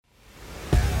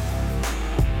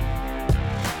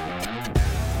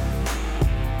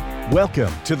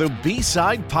Welcome to the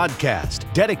B-Side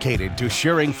Podcast, dedicated to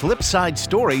sharing flip-side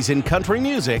stories in country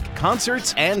music,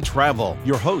 concerts, and travel.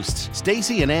 Your hosts,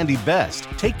 Stacy and Andy Best,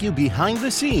 take you behind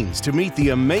the scenes to meet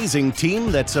the amazing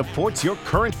team that supports your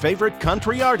current favorite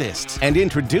country artists and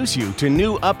introduce you to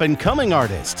new up-and-coming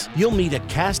artists. You'll meet a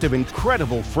cast of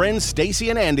incredible friends Stacy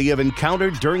and Andy have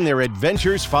encountered during their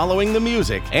adventures following the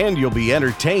music, and you'll be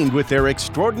entertained with their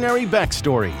extraordinary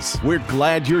backstories. We're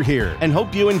glad you're here and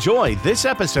hope you enjoy this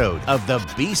episode of the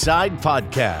B-Side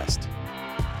Podcast.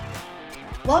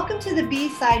 Welcome to the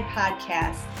B-Side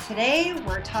Podcast. Today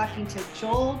we're talking to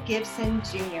Joel Gibson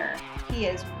Jr. He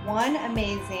is one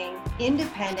amazing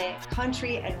independent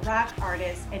country and rock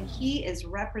artist, and he is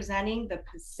representing the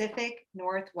Pacific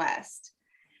Northwest.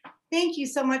 Thank you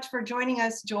so much for joining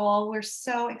us, Joel. We're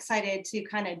so excited to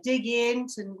kind of dig in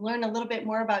to learn a little bit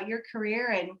more about your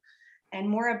career and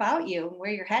more about you and where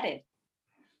you're headed.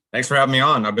 Thanks for having me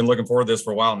on. I've been looking forward to this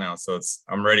for a while now, so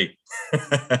I'm ready.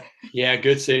 Yeah,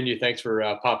 good seeing you. Thanks for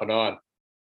popping on.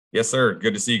 Yes, sir.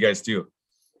 Good to see you guys too.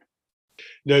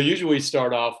 No, usually we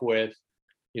start off with,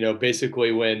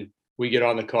 basically when we get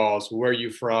on the calls, where are you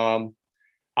from?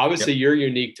 Obviously, You're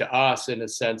unique to us in a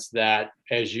sense that,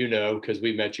 as you know, because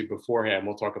we met you beforehand,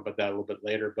 we'll talk about that a little bit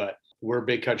later, but we're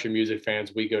big country music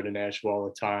fans. We go to Nashville all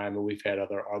the time, and we've had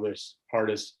other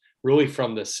artists really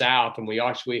from the South, and we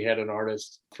actually had an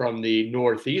artist from the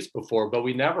Northeast before, but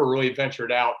we never really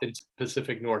ventured out into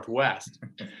Pacific Northwest.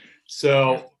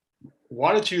 So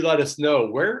why don't you let us know,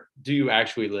 where do you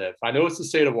actually live? I know it's the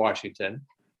state of Washington,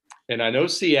 and I know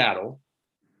Seattle,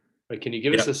 but can you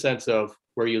give us a sense of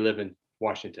where you live in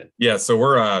Washington? Yeah, so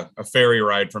we're a ferry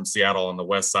ride from Seattle on the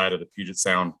west side of the Puget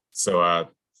Sound. So a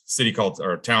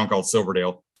town called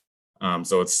Silverdale.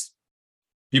 So it's,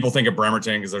 people think of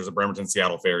Bremerton because there's a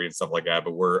Bremerton-Seattle ferry and stuff like that,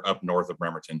 but we're up north of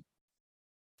Bremerton.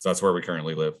 So that's where we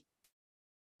currently live.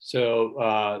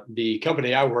 So the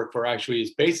company I work for actually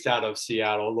is based out of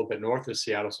Seattle, a little bit north of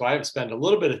Seattle. So I have spent a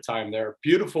little bit of time there.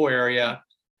 Beautiful area.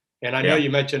 And I know you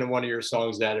mentioned in one of your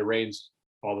songs that it rains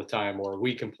all the time, or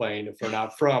we complain if we're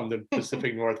not from the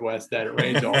Pacific Northwest that it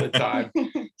rains all the time.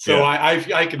 So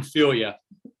I can feel you.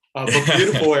 But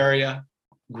beautiful area,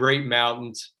 great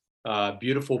mountains.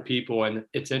 Beautiful people. And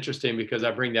it's interesting because I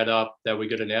bring that up, that we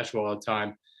go to Nashville all the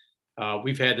time.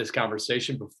 We've had this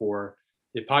conversation before,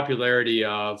 the popularity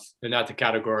of, and not to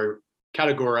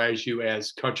categorize you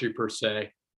as country per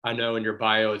se. I know in your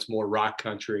bio, it's more rock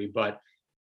country, but,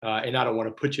 and I don't want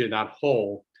to put you in that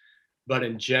hole, but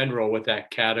in general with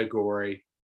that category,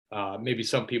 maybe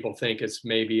some people think it's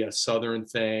maybe a Southern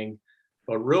thing,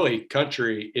 but really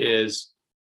country is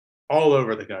all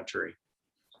over the country.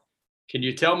 Can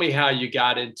you tell me how you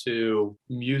got into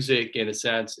music in a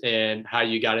sense, and how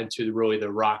you got into really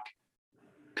the rock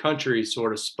country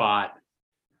sort of spot?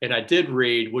 And I did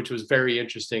read, which was very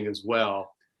interesting as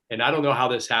well. And I don't know how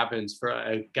this happens for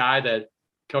a guy that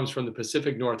comes from the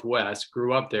Pacific Northwest,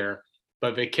 grew up there,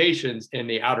 but vacations in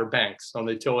the Outer Banks on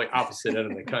the totally opposite end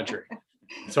of the country.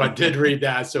 So I did read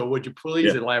that. So would you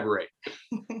please elaborate?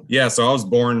 Yeah. So I was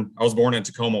born in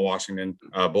Tacoma, Washington.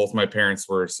 Both my parents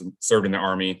served in the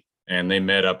Army, and they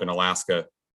met up in Alaska.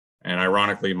 And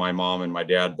ironically, my mom and my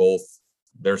dad, both,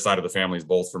 their side of the family is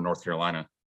both from North Carolina.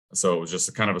 So it was just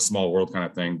a kind of a small world kind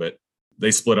of thing. But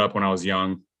they split up when I was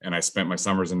young, and I spent my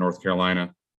summers in North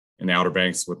Carolina in the Outer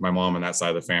Banks with my mom and that side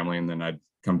of the family. And then I'd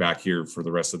come back here for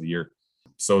the rest of the year.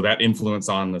 So that influence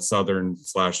on the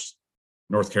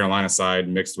Southern/North Carolina side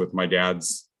mixed with my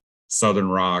dad's Southern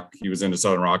rock. He was into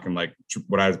Southern rock and like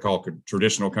what I would call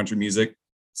traditional country music.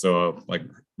 So like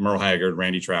Merle Haggard,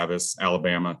 Randy Travis,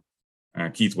 Alabama,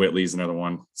 Keith Whitley's another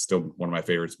one, still one of my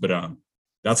favorites. But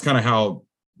that's kind of how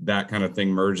that kind of thing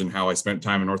merged, and how I spent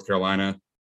time in North Carolina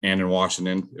and in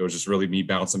Washington. It was just really me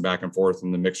bouncing back and forth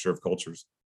in the mixture of cultures.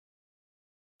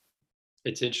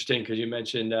 It's interesting because you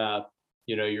mentioned,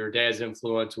 your dad's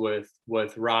influence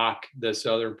with rock, the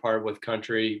Southern part with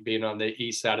country, being on the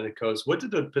east side of the coast. What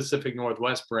did the Pacific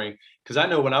Northwest bring? Because I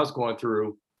know when I was going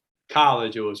through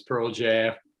college, it was Pearl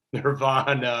Jam,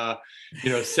 Nirvana,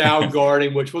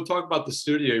 Soundgarden, which we'll talk about the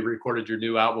studio you recorded your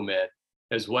new album in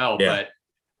as well. Yeah. But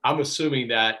I'm assuming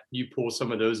that you pull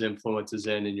some of those influences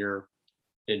in your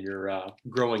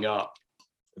growing up.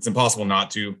 It's impossible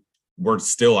not to. We're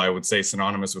still, I would say,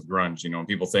 synonymous with grunge. When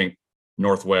people think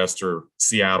Northwest or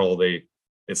Seattle,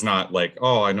 it's not like,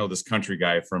 oh, I know this country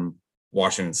guy from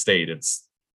Washington State. It's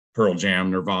Pearl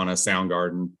Jam, Nirvana,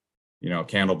 Soundgarden,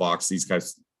 Candlebox, these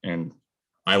guys. And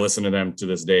I listen to them to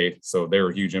this day. So they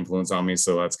were a huge influence on me.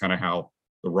 So that's kind of how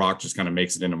the rock just kind of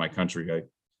makes it into my country.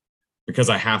 Because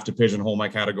I have to pigeonhole my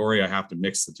category, I have to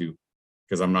mix the two,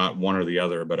 because I'm not one or the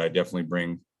other, but I definitely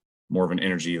bring more of an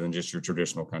energy than just your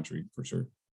traditional country, for sure.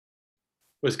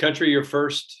 Was country your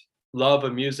first love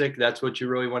of music? That's what you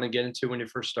really want to get into when you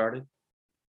first started?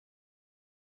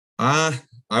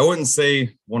 I wouldn't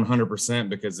say 100%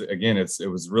 because again, it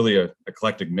was really a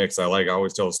eclectic mix. I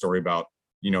always tell a story about,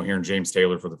 hearing James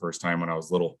Taylor for the first time when I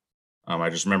was little. I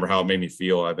just remember how it made me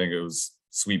feel. I think it was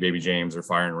Sweet Baby James or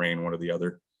Fire and Rain, one or the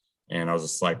other. And I was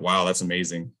just like, wow, that's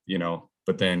amazing,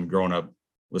 But then growing up,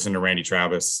 listening to Randy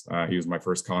Travis, he was my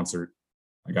first concert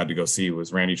I got to go see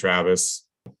was Randy Travis.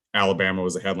 Alabama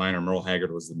was the headliner. Merle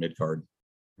Haggard was the mid card.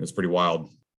 It was pretty wild.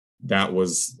 That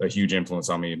was a huge influence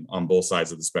on me on both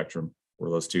sides of the spectrum,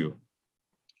 were those two.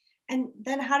 And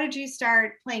then how did you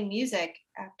start playing music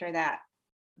after that?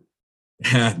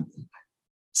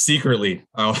 Secretly.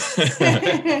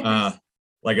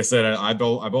 Like I said, I've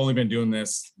only been doing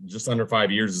this just under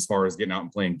 5 years as far as getting out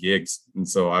and playing gigs. And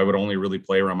so I would only really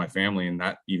play around my family. And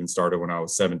that even started when I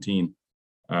was 17,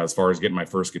 as far as getting my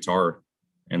first guitar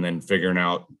and then figuring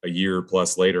out a year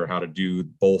plus later how to do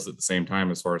both at the same time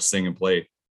as far as sing and play.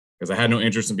 Because I had no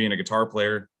interest in being a guitar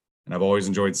player and I've always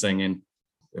enjoyed singing.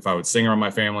 If I would sing around my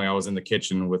family, I was in the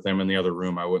kitchen with them in the other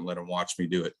room. I wouldn't let them watch me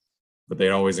do it. But they'd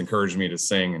always encouraged me to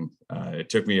sing. And it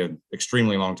took me an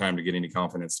extremely long time to get any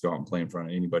confidence to go out and play in front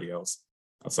of anybody else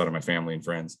outside of my family and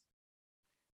friends.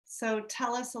 So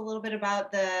tell us a little bit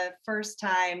about the first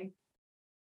time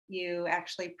you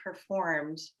actually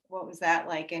performed. What was that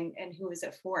like? And who was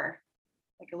it for?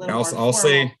 Like a little more I'll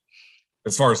say,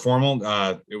 as far as formal,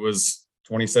 it was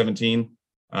 2017.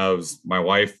 It was my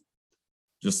wife.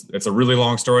 It's a really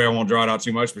long story. I won't draw it out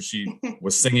too much, but she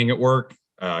was singing at work.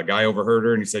 A guy overheard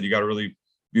her and he said, "You got a really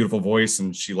beautiful voice."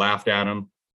 And she laughed at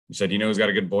him. He said, "He's got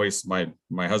a good voice. My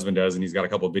husband does. And he's got a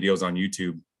couple of videos on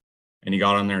YouTube." And he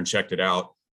got on there and checked it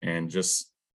out. And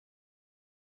just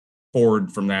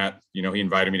forward from that, he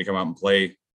invited me to come out and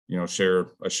play, share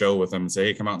a show with him and say,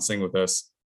 "Hey, come out and sing with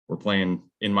us. We're playing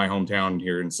in my hometown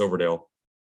here in Silverdale."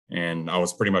 And I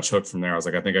was pretty much hooked from there. I was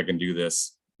like, I think I can do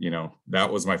this.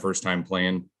 That was my first time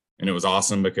playing. And it was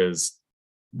awesome because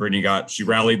Brittany she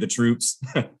rallied the troops.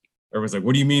 Everyone's like,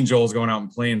 "What do you mean Joel's going out and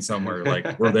playing somewhere?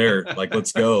 Like, we're there, like,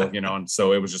 let's go," and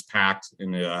so it was just packed.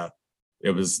 And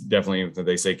it was definitely,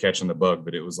 they say, catching the bug,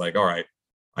 but it was like, all right,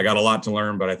 I got a lot to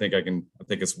learn, but I think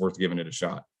it's worth giving it a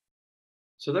shot.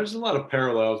 So there's a lot of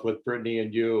parallels with Brittany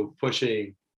and you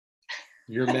pushing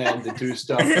your men to do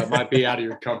stuff that might be out of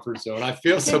your comfort zone. I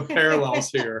feel some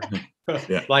parallels here.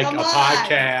 Yeah. Like Come a on.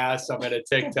 podcast, I'm at a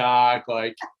TikTok,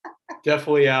 like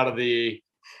definitely out of the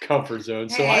comfort zone.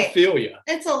 So I Hey, feel you.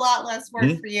 it's a lot less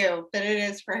work for you than it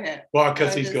is for him. Well,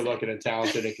 because So he's just- good looking and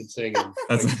talented and can sing and play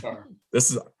That's- guitar.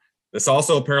 This is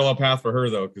also a parallel path for her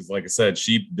though, because like I said,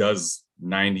 she does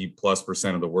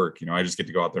 90+% of the work. I just get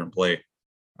to go out there and play.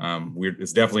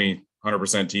 It's definitely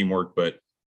 100% teamwork, but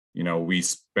we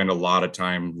spend a lot of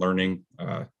time learning,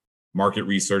 market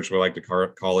research, we like to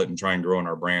call it, and try and grow in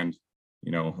our brand,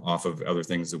 off of other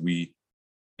things that we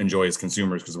enjoy as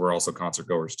consumers, because we're also concert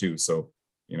goers too. So,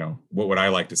 what would I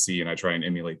like to see? And I try and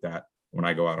emulate that when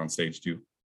I go out on stage too.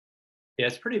 Yeah,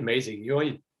 it's pretty amazing. You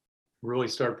only really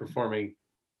started performing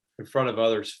in front of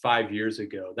others 5 years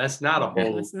ago. That's not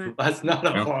a that's not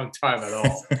a No. long time at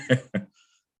all.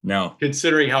 No.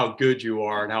 Considering how good you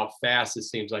are and how fast it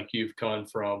seems like you've gone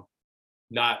from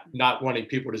not wanting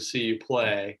people to see you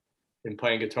play and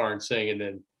playing guitar and sing, and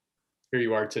then here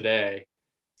you are today.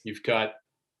 You've got,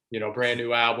 brand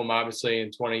new album obviously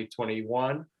in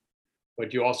 2021,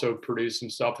 but you also produced some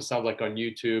stuff, it sounds like, on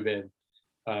YouTube,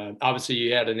 and obviously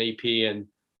you had an EP in,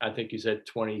 I think you said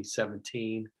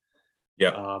 2017.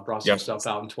 Yeah. Brought some stuff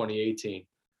out in 2018.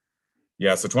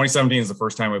 Yeah. So 2017 is the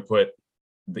first time we put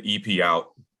the EP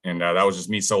out, and that was just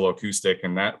me solo acoustic,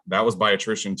 and that was by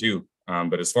attrition too.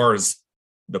 But as far as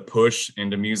the push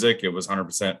into music, it was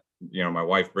 100%. My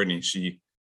wife Brittany, she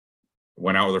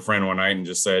went out with her friend one night and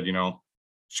just said,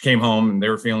 she came home and they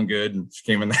were feeling good, and she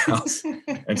came in the house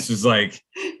and she's like,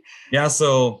 "Yeah,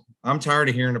 so I'm tired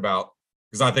of hearing about,"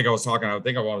 because I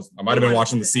might have been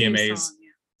watching the CMAs.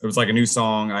 It was like a new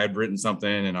song. I had written something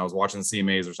and I was watching the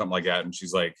CMAs or something like that. And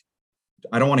she's like,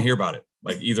 "I don't want to hear about it.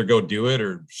 Like, either go do it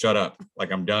or shut up.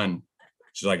 Like, I'm done."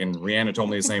 She's like, and Rihanna told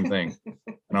me the same thing.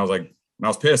 And I was like, and I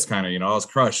was pissed kind of, I was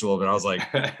crushed a little bit. I was like,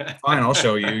 fine, I'll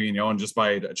show you, and just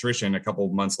by attrition, a couple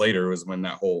of months later was when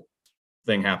that whole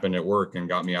thing happened at work and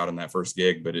got me out on that first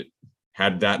gig. But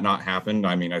had that not happened,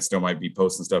 I mean, I still might be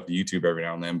posting stuff to YouTube every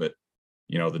now and then, but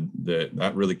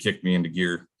that really kicked me into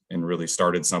gear and really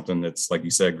started something that's, like you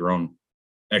said, grown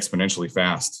exponentially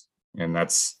fast. And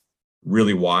that's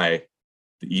really why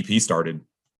the EP started,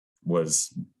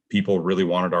 was people really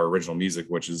wanted our original music,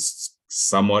 which is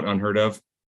somewhat unheard of.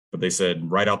 But they said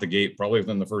right out the gate, probably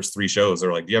within the first 3 shows,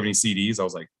 they're like, do you have any CDs? I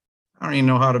was like, I don't even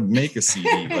know how to make a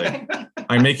CD. Like,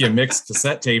 I make you a mixed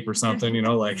cassette tape or something,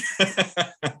 like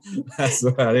that's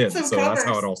about it. So that's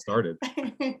how it all started.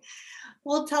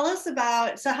 Well, tell us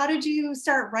so how did you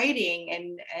start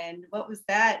writing and what was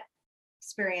that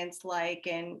experience like?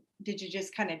 And did you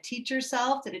just kind of teach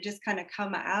yourself? Did it just kind of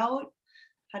come out?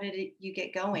 How did you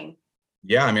get going?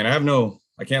 Yeah, I mean,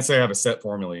 I can't say I have a set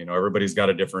formula. Everybody's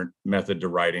got a different method to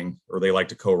writing, or they like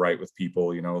to co-write with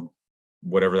people,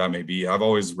 whatever that may be. I've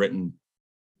always written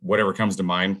whatever comes to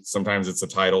mind. Sometimes it's a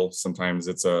title, sometimes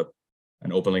it's an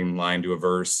opening line to a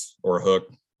verse or a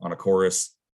hook on a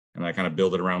chorus, and I kind of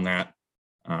build it around that.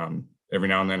 Every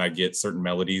now and then I get certain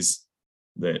melodies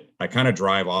that I kind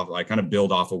of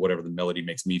build off of whatever the melody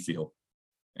makes me feel.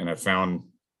 And I've found,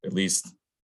 at least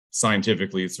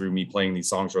scientifically through me playing these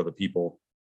songs for other people,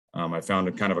 I found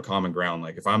a kind of a common ground.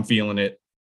 Like if I'm feeling it,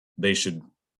 they should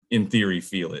in theory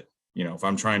feel it. If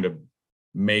I'm trying to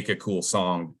make a cool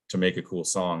song to make a cool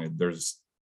song, there's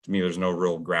no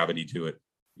real gravity to it.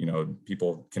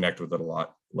 People connect with it a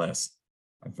lot less,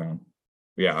 I found.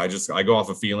 But yeah, I go off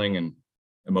of feeling and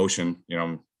emotion.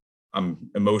 I'm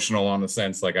emotional on the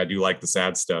sense, like I do like the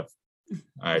sad stuff.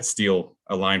 I steal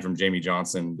a line from Jamie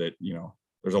Johnson that,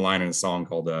 there's a line in a song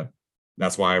called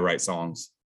That's Why I Write Songs,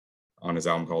 on his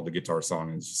album called The Guitar Song.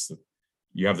 And it's just,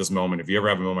 you have this moment, if you ever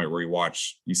have a moment where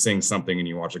you sing something and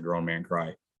you watch a grown man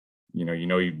cry,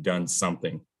 you've done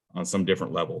something on some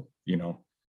different level,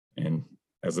 and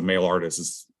as a male artist,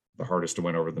 it's the hardest to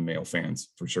win over the male fans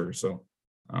for sure. So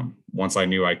once I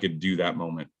knew I could do that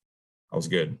moment, I was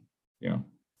good. Do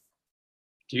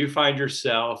you find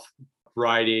yourself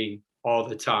writing all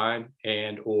the time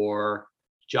or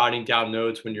jotting down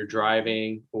notes when you're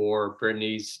driving, or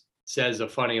Brittany says a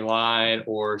funny line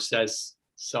or says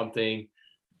something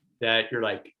that you're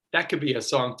like, that could be a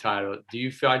song title? Do you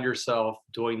find yourself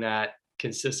doing that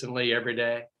consistently every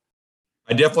day?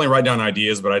 I definitely write down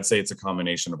ideas, but I'd say it's a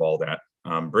combination of all that.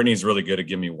 Brittany's really good at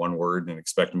giving me one word and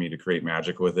expecting me to create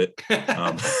magic with it.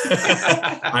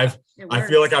 I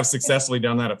feel like I've successfully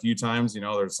done that a few times.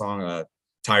 There's a song,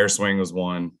 Tire Swing was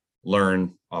one,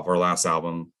 Learn off our last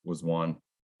album was one,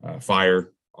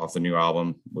 Fire off the new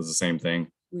album was the same thing.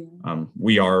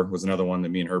 We Are was another one that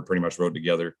me and her pretty much wrote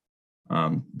together.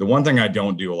 The one thing I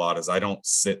don't do a lot is I don't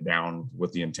sit down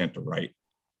with the intent to write.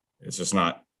 It's just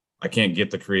not, I can't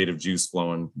get the creative juice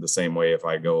flowing the same way if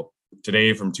I go,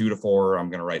 today from 2 to 4, I'm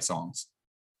going to write songs.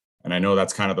 And I know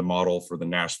that's kind of the model for the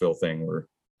Nashville thing, where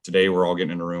today we're all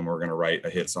getting in a room, we're going to write a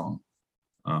hit song.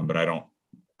 But I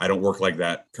don't work like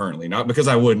that currently, not because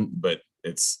I wouldn't, but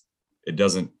it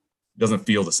doesn't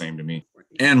feel the same to me.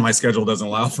 And my schedule doesn't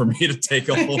allow for me to take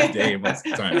a whole day most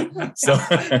of the time. So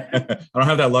I don't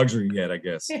have that luxury yet, I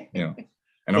guess. And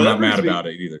I'm not mad about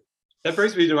it either. That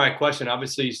brings me to my question.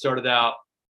 Obviously, you started out,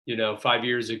 5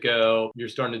 years ago. You're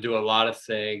starting to do a lot of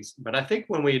things. But I think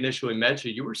when we initially met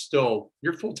you,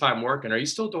 you're full-time working. Are you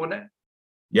still doing that?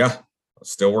 Yeah, I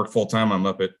still work full-time. I'm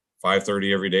up at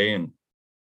 5:30 every day and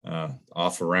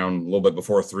off around a little bit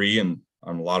before 3. And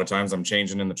a lot of times I'm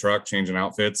changing in the truck, changing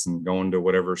outfits and going to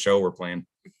whatever show we're playing,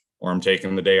 or I'm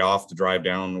taking the day off to drive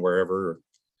down wherever.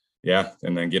 Yeah.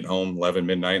 And then getting home 11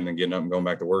 midnight and then getting up and going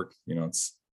back to work.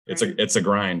 It's a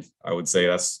grind. I would say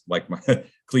that's like my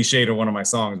cliche to one of my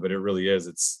songs, but it really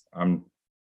is. I'm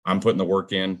putting the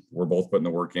work in. We're both putting the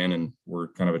work in, and we're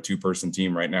kind of a 2-person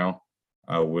team right now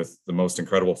with the most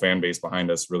incredible fan base behind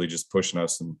us, really just pushing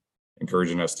us and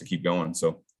encouraging us to keep going.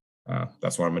 So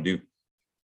that's what I'm going to do.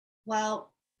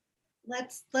 Well,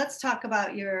 let's talk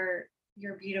about your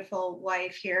beautiful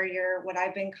wife here. Your, what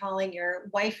I've been calling your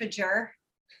wife-ager.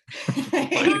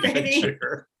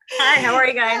 Hi, how are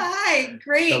you guys? Hi,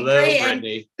 great. Hello, great.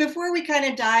 Brittany. And before we kind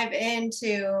of dive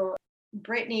into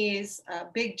Brittany's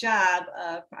big job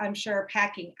of, I'm sure,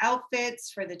 packing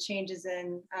outfits for the changes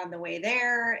on the way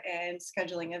there and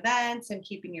scheduling events and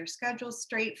keeping your schedule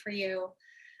straight for you,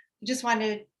 I just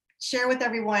wanted to share with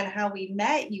everyone how we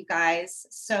met you guys.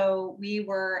 So we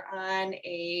were on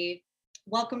a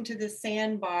Welcome to the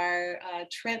Sandbar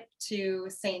trip to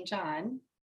St. John.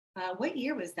 What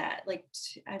year was that? Like,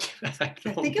 I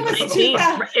think it was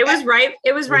 2000.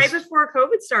 It was right before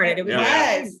COVID started. It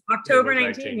was October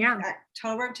 19. Yeah,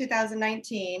 October of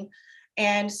 2019.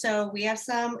 And so we have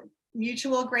some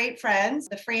mutual great friends,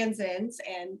 the Franzens,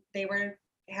 and they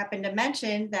happened to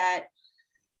mention that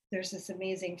there's this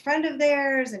amazing friend of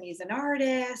theirs and he's an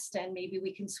artist and maybe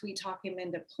we can sweet talk him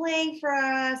into playing for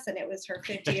us. And it was her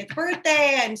 50th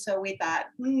birthday. And so we thought,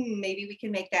 maybe we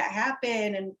can make that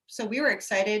happen. And so we were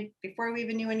excited before we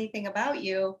even knew anything about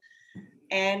you.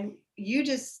 And you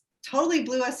just totally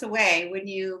blew us away when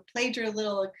you played your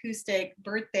little acoustic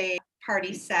birthday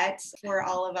party set for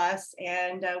all of us.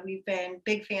 And we've been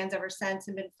big fans ever since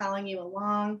and been following you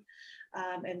along.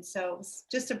 And so it was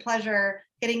just a pleasure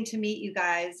getting to meet you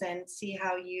guys and see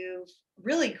how you've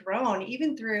really grown,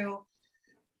 even through,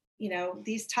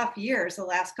 these tough years, the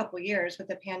last couple of years with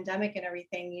the pandemic and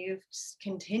everything. You've just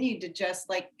continued to just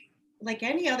like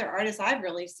any other artist I've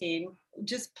really seen,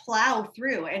 just plow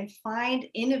through and find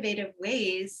innovative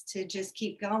ways to just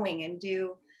keep going and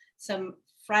do some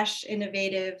fresh,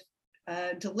 innovative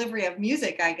delivery of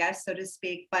music, I guess, so to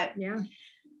speak. But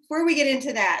before we get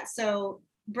into that, so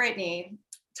Brittany,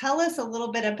 tell us a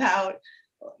little bit about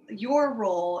your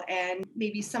role and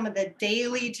maybe some of the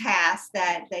daily tasks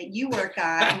that you work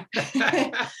on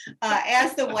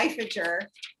as the wifeager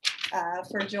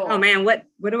for Joel. Oh man, what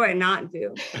do I not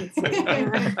do?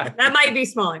 That might be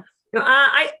smaller. No,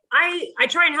 I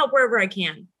try and help wherever I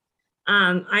can.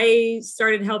 I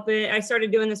started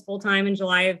doing this full time in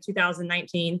July of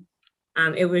 2019.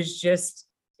 It was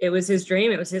his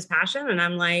dream. It was his passion. And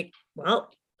I'm like,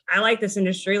 well, I like this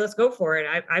industry. Let's go for it.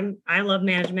 I love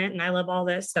management and I love all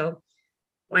this. So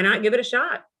why not give it a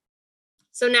shot?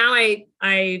 So now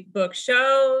I book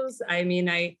shows.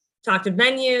 I talk to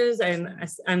venues.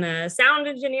 I'm a sound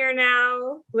engineer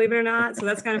now, believe it or not. So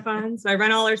that's kind of fun. So I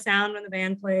run all our sound when the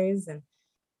band plays, and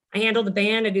I handle the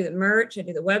band. I do the merch. I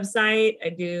do the website. I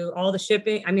do all the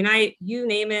shipping. You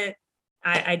name it,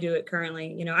 I do it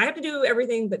currently. I have to do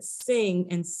everything but sing.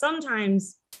 And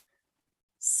sometimes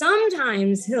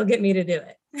he'll get me to do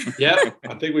it. Yeah,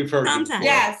 I think we've heard. Sometimes.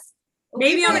 Yes.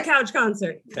 Maybe on the couch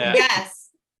concert. Yeah.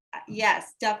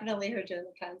 Yes, definitely heard you on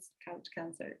the couch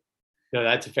concert. No,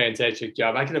 that's a fantastic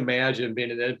job. I can imagine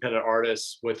being an independent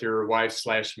artist with your wife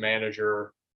 /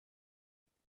 manager.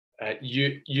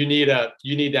 You need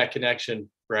that connection,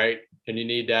 right? And you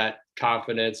need that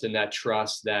confidence and that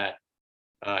trust that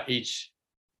each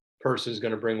person is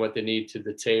going to bring what they need to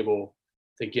the table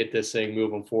to get this thing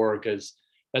moving forward. Because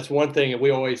that's one thing that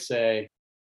we always say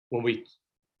when we,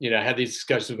 have these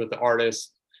discussions with the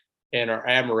artists, and our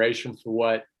admiration for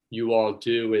what you all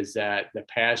do is that the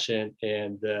passion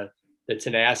and the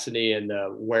tenacity and the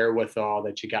wherewithal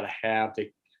that you got to have to,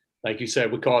 like you said,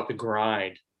 we call it the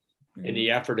grind, and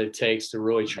the effort it takes to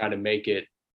really try to make it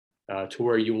to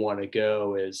where you want to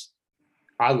go is,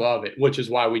 I love it, which is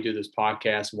why we do this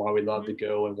podcast and why we love to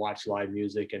go and watch live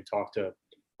music and talk to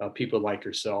people like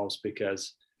yourselves,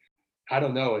 because I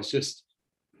don't know, it's just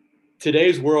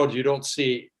today's world, you don't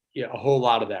see a whole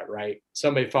lot of that, right?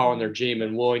 Somebody following their dream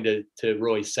and willing to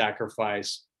really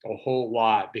sacrifice a whole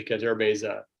lot because everybody's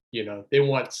they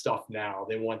want stuff now.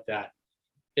 They want that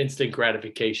instant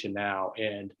gratification now.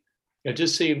 And it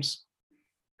just seems,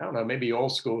 I don't know, maybe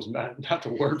old school is not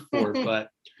the word for it, but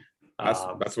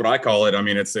that's what I call it.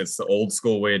 It's the old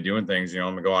school way of doing things. I'm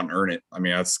gonna go out and earn it.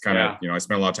 That's kind of, I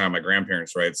spent a lot of time with my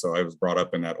grandparents, right? So I was brought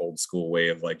up in that old school way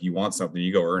of like, you want something,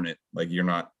 you go earn it. Like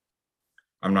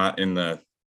I'm not in the,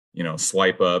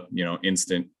 swipe up,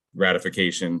 instant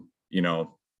gratification,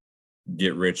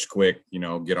 get rich quick,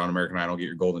 get on American Idol, get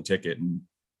your golden ticket, and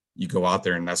you go out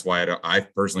there. And that's why I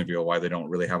personally feel why they don't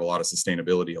really have a lot of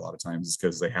sustainability a lot of times is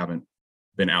because they haven't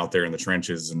been out there in the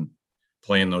trenches and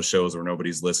playing those shows where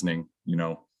nobody's listening,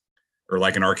 or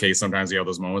like in our case, sometimes you have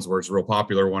those moments where it's real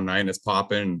popular one night and it's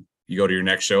popping. You go to your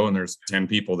next show and there's 10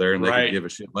 people there and they could give a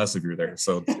shit less if you're there.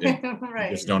 So you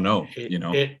just don't know,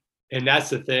 And that's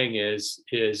the thing is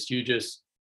you just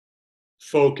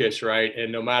focus, right?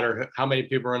 And no matter how many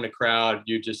people are in the crowd,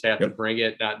 you just have to bring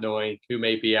it, not knowing who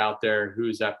may be out there,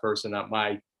 who's that person that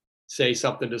might say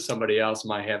something to somebody else,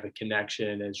 might have a connection.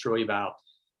 And it's really about,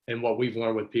 and what we've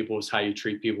learned with people is how you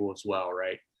treat people as well,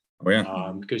 right? Oh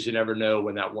yeah. Because you never know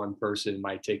when that one person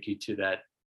might take you to that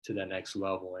next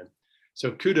level. And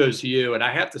so kudos to you. And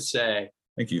I have to say,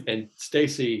 thank you. And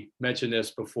Stacy mentioned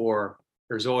this before,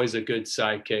 there's always a good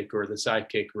sidekick, or the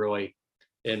sidekick really,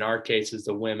 in our case, is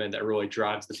the women that really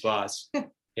drives the bus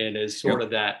and is sort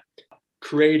of that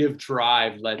creative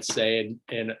drive, let's say.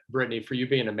 And Brittany, for you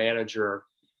being a manager,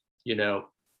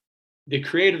 the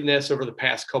creativeness over the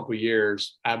past couple of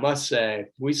years, I must say,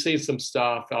 we've seen some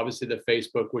stuff, obviously the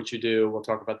Facebook, which you do, we'll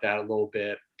talk about that a little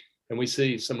bit. And we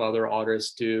see some other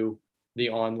artists do the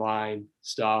online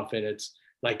stuff. And it's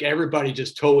like everybody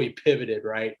just totally pivoted,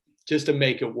 right? Just to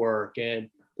make it work. And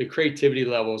the creativity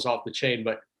level is off the chain.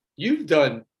 But you've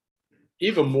done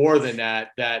even more than that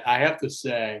I have to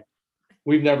say,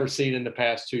 we've never seen in the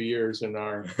past 2 years in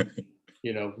our,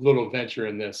 little venture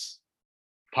in this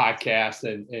podcast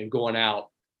and going out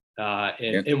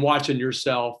and watching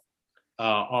yourself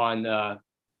on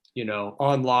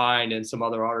online, and some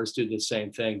other artists do the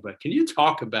same thing. But can you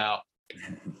talk about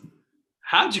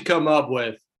how'd you come up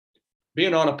with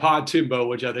being on a pontoon boat,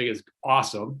 which I think is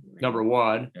awesome, number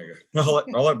one?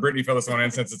 I'll let Brittany fill this one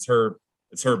in since it's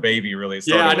her baby, really.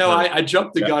 Yeah, I know. I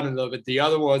jumped the gun a little bit. The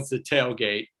other one's the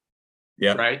tailgate.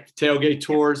 Yeah. Right. Tailgate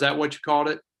tour. Is that what you called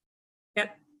it?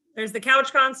 Yep. There's the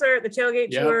couch concert, the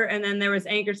tailgate tour, and then there was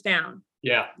Anchors Down.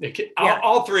 Yeah.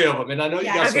 All three of them. And I know you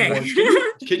got some more.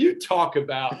 Can you talk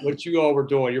about what you all were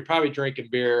doing? You're probably drinking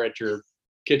beer at your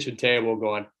kitchen table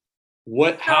going,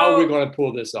 how are we going to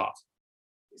pull this off?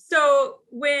 So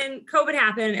when COVID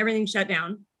happened, everything shut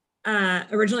down.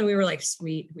 Originally we were like,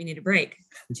 sweet, we need a break.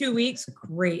 2 weeks,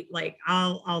 great. Like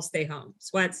I'll stay home.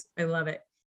 Sweats, I love it.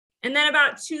 And then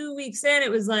about 2 weeks in,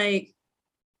 it was like,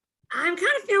 I'm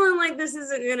kind of feeling like this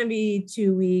isn't going to be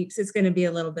 2 weeks. It's going to be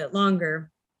a little bit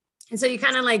longer. And so you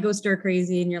kind of like go stir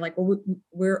crazy and you're like, well,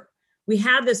 we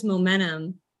had this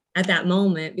momentum at that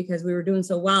moment because we were doing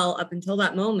so well up until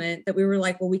that moment that we were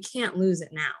like, well, we can't lose it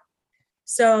now.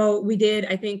 So we did,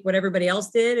 I think, what everybody else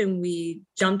did. And we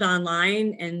jumped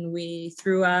online and we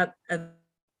threw up a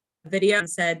video and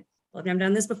said, well, I've never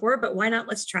done this before, but why not?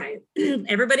 Let's try it.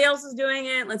 Everybody else is doing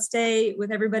it. Let's stay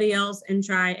with everybody else and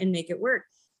try and make it work.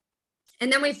 And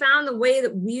then we found the way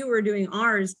that we were doing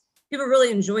ours, people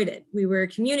really enjoyed it. We were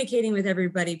communicating with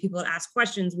everybody. People would ask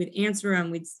questions. We'd answer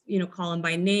them. We'd, call them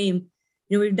by name.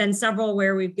 We've done several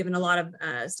where we've given a lot of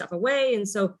stuff away. And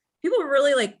so people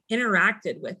really like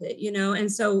interacted with it,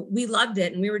 and so we loved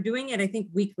it. And we were doing it, I think,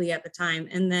 weekly at the time.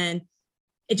 And then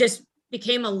it just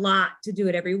became a lot to do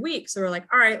it every week. So we're like,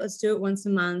 all right, let's do it once a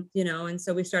month, and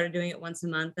so we started doing it once a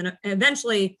month. And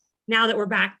eventually, now that we're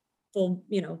back full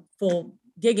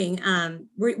gigging,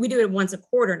 we do it once a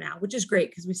quarter now, which is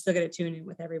great because we still get to tune in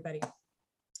with everybody.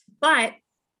 But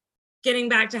getting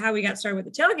back to how we got started with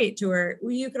the tailgate tour,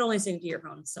 you could only sing to your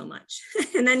phone so much.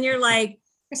 And then you're like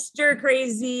stir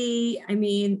crazy. I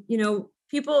mean,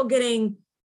 people getting,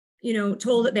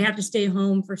 told that they have to stay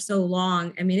home for so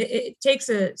long. I mean, it takes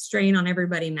a strain on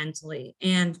everybody mentally.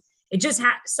 And it just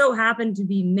so happened to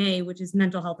be May, which is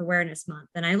Mental Health Awareness Month.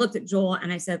 And I looked at Joel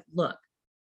and I said, look,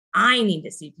 I need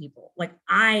to see people. Like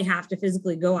I have to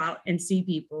physically go out and see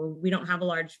people. We don't have a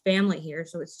large family here.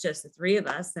 So it's just the three of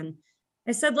us. And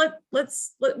I said, what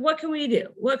can we do?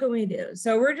 What can we do?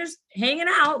 So we're just hanging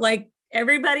out like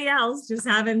everybody else, just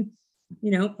having,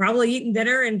 probably eating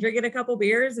dinner and drinking a couple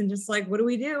beers and just like, what do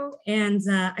we do? And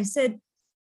I said,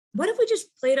 what if we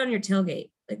just played on your tailgate?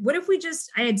 Like, what if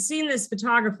I had seen this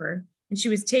photographer and she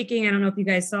was taking, I don't know if you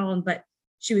guys saw them, but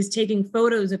she was taking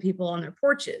photos of people on their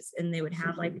porches and they would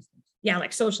have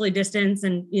like socially distance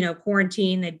and,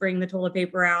 quarantine. They'd bring the toilet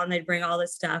paper out and they'd bring all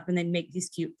this stuff and they'd make these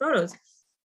cute photos.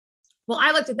 Well,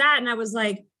 I looked at that and I was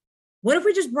like, what if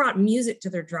we just brought music to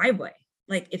their driveway?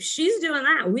 Like if she's doing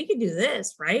that, we could do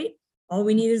this, right? All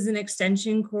we need is an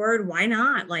extension cord. Why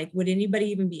not? Like, would anybody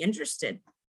even be interested?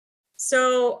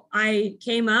 So I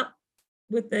came up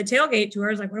with the tailgate tour.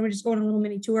 I was like, why don't we just go on a little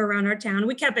mini tour around our town?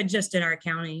 We kept it just in our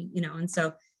county, and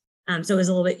so it was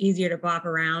a little bit easier to bop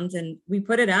around, and we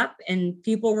put it up and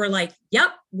people were like, yep,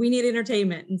 we need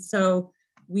entertainment. And so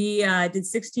we did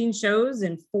 16 shows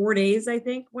in 4 days, I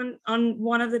think, on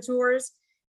one of the tours.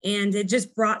 And it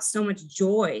just brought so much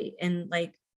joy and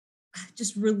like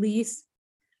just release.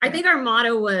 I think our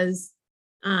motto was,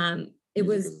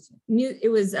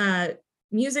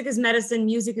 music is medicine,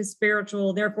 music is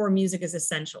spiritual, therefore music is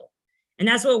essential. And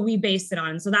that's what we based it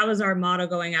on. So that was our motto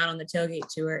going out on the tailgate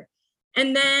tour.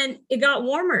 And then it got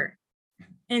warmer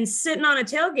and sitting on a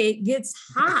tailgate gets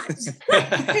hot.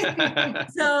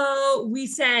 So we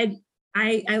said,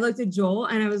 I looked at Joel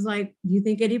and I was like, do you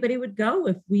think anybody would go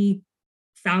if we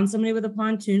found somebody with a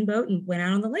pontoon boat and went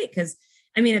out on the lake? Because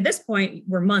I mean, at this point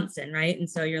we're months in, right? And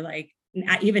so you're like,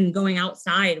 even going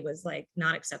outside was like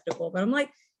not acceptable. But I'm like,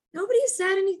 nobody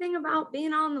said anything about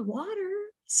being on the water.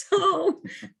 So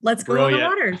let's go on the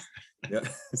waters. Yeah.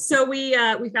 So we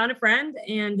found a friend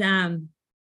and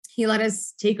he let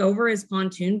us take over his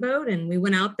pontoon boat. And we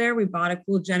went out there, we bought a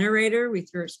cool generator, we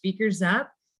threw our speakers up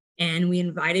and we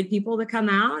invited people to come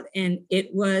out. And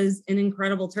it was an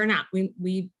incredible turnout.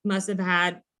 We must have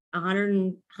had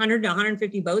 100 to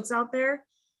 150 boats out there.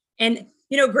 And,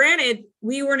 granted,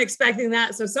 we weren't expecting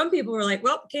that. So some people were like,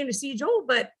 well, came to see Joel,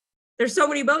 but there's so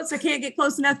many boats, I can't get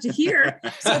close enough to hear.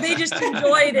 So they just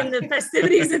enjoyed in the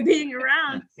festivities of being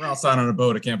around. We're outside on a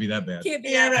boat. It can't be that bad. Can't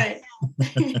be that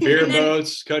right. Beer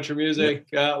boats, country music.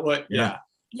 Yeah.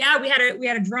 Yeah, we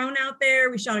had a drone out there.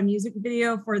 We shot a music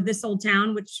video for This Old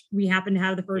Town, which we happened to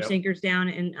have the first Anchors Down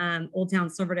in Old Town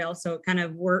Silverdale. So it kind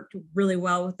of worked really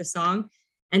well with the song.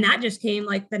 And that just came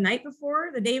like the day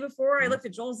before, I looked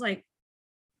at Joel's like,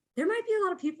 there might be a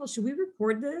lot of people. Should we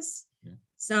record this? Yeah.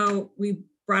 So we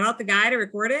brought out the guy to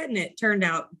record it, and it turned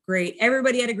out great.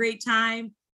 Everybody had a great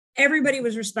time. Everybody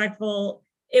was respectful.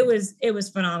 It was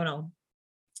phenomenal.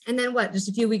 And then just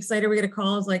a few weeks later, we get a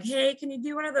call. It's like, hey, can you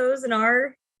do one of those in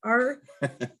our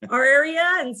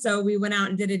area? And so we went out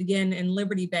and did it again in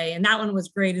Liberty Bay. And that one was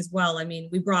great as well. I mean,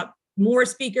 we brought more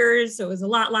speakers, so it was a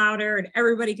lot louder and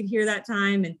everybody could hear that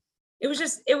time. And it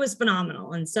was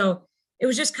phenomenal. And so it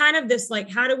was just kind of this, like,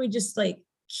 how do we just like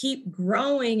keep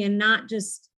growing and not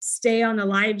just stay on the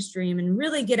live stream and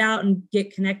really get out and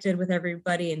get connected with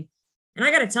everybody. And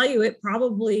I got to tell you, it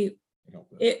probably,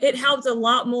 it helped a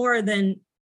lot more than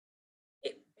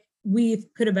we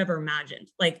could have ever imagined.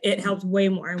 Like, it helped way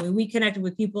more. I mean, we connected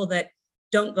with people that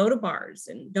don't go to bars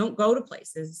and don't go to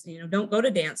places, don't go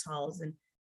to dance halls. And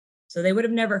so they would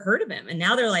have never heard of him. And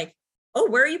now they're like, oh,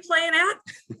 where are you playing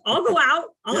at? I'll go out,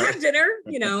 I'll have dinner,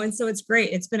 and so it's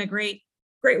great. It's been a great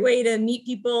way to meet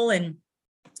people. And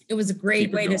it was a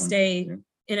great way to stay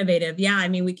innovative. Yeah. I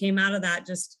mean, we came out of that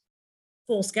just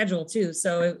full schedule too.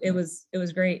 So it was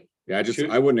great. Yeah.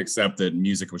 I wouldn't accept that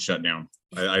music was shut down.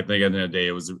 I think at the end of the day,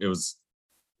 it was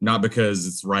not because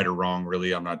it's right or wrong,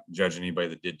 really. I'm not judging anybody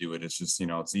that did do it. It's just,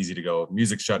 it's easy to go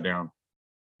music shut down,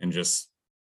 and just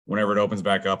whenever it opens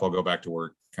back up, I'll go back to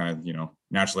work. Kind of,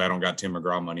 naturally I don't got Tim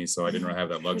McGraw money, so I didn't really have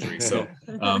that luxury. So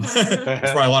it's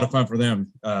probably a lot of fun for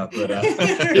them. But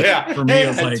yeah, for me, it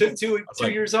was like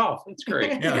two years off. That's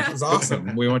great. Yeah, it was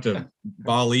awesome. We went to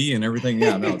Bali and everything.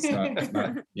 Yeah, no, it's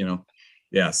not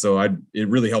yeah. So it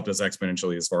really helped us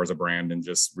exponentially as far as a brand and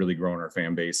just really growing our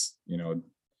fan base.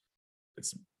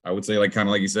 I would say, like, kind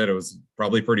of like you said, it was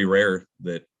probably pretty rare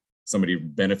that somebody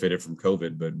benefited from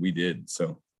COVID, but we did.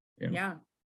 So yeah.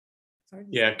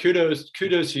 Yeah, kudos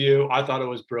to you. I thought it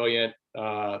was brilliant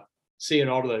seeing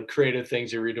all the creative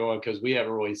things you were doing, because we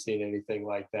haven't really seen anything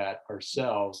like that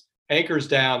ourselves. Anchors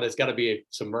Down, there's got to be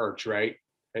some merch, right?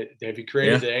 Have you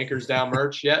created the Anchors Down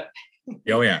merch yet?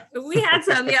 Oh, yeah. We had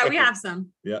some. Yeah, we have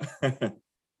some. Yeah.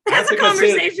 That's a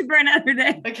conversation for another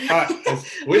day.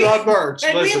 We love merch.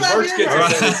 And listen, merch gets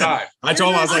us every time. I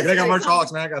told him, I was like, they got merch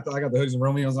holics, man. I got the hoodies and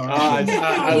Romeos on.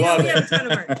 I love it. A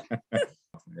ton of merch.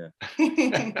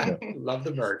 Love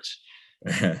the merch.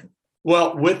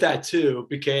 Well, with that too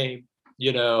became,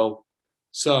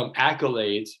 some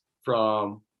accolades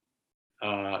from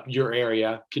your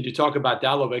area. Can you talk about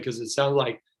that a little bit? Because it sounds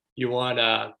like you won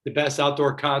the best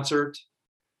outdoor concert.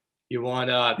 You won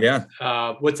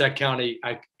what's that county?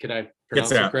 Can I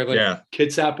pronounce it correctly? Yeah.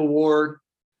 Kitsap Award.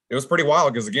 It was pretty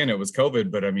wild because, again, it was COVID,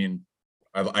 but I mean,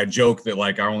 I joke that,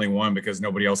 like, I only won because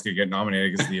nobody else could get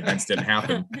nominated because the events didn't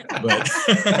happen. But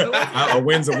a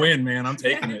win's a win, man. I'm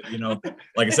taking it.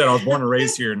 Like I said, I was born and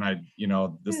raised here, and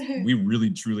we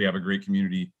really truly have a great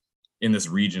community in this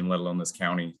region, let alone this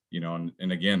county.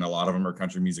 And again, a lot of them are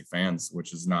country music fans,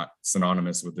 which is not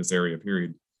synonymous with this area,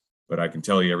 period. But I can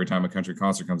tell you, every time a country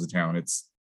concert comes to town, it's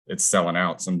selling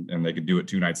out, and they could do it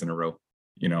 2 nights in a row.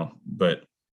 But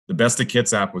the Best of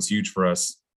Kitsap was huge for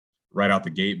us right out the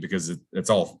gate because it's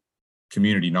all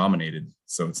community nominated.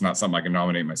 So it's not something I can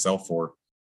nominate myself for.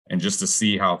 And just to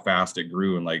see how fast it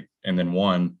grew and then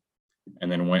won, and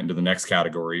then went into the next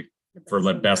category for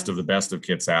the best of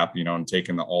Kitsap, and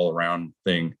taking the all around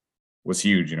thing was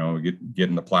huge,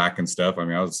 getting the plaque and stuff. I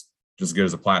mean, I was just as good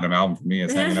as a platinum album for me.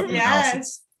 It's hanging up in the house.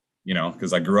 It's,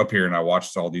 because I grew up here and I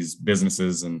watched all these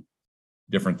businesses and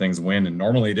different things win, and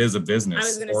normally it is a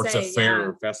business or it's a fair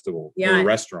or festival or a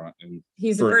restaurant, and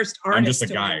he's the first artist. I'm just a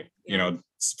guy,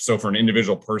 so for an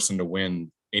individual person to win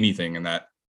anything in that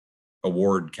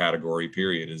award category,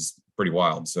 period, is pretty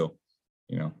wild. So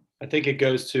I think it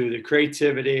goes to the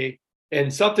creativity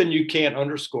and something you can't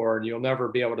underscore, and you'll never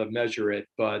be able to measure it,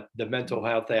 but the mental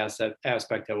health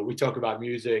aspect of it. We talk about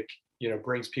music,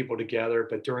 brings people together,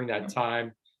 but during that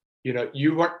time,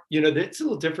 you weren't, it's a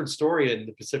little different story in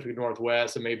the Pacific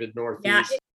Northwest and maybe the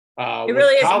Northeast. Yeah, it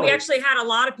really is. College. We actually had a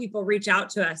lot of people reach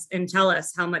out to us and tell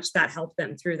us how much that helped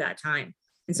them through that time.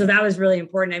 And so that was really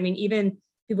important. I mean, even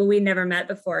people we never met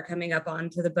before coming up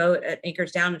onto the boat at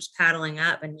Anchors Down, just paddling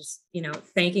up and just,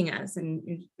 thanking us.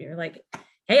 And you're like,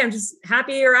 hey, I'm just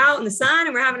happy you're out in the sun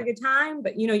and we're having a good time,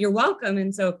 but you're welcome.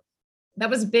 And so that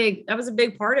was a big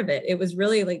part of it. It was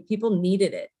really like people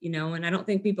needed it, and I don't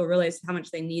think people realized how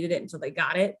much they needed it until they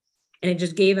got it. And it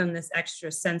just gave them this extra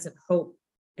sense of hope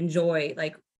and joy.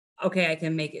 Like, okay, I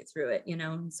can make it through it,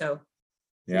 And so,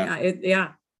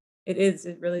 it is.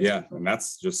 It really is. Yeah. And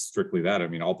that's just strictly that. I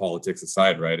mean, all politics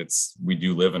aside, right? We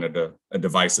do live in a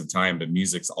divisive time, but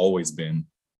music's always been,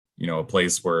 a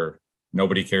place where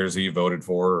nobody cares who you voted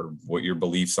for or what your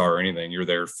beliefs are or anything. You're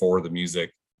there for the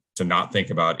music, to not think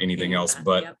about anything else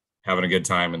but having a good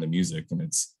time in the music. And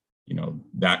it's,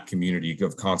 that community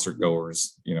of concert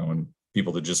goers, and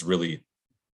people that just really,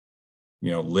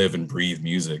 live and breathe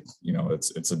music.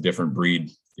 It's a different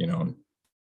breed.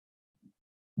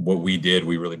 What we did,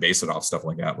 we really base it off stuff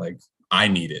like that. Like, I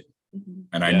need it.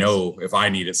 And I know if I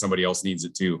need it, somebody else needs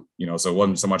it too. So it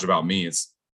wasn't so much about me.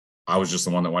 I was just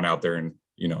the one that went out there and,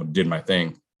 did my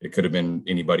thing. It could have been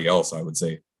anybody else, I would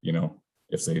say,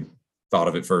 if they thought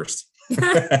of it first.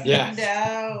 Yeah.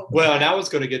 No. Well, and I was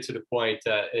going to get to the point.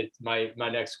 My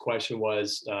next question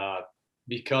was,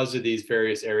 because of these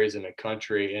various areas in the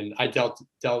country, and I dealt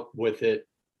with it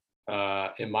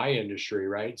in my industry,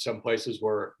 right? Some places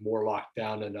were more locked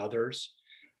down than others.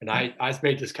 And I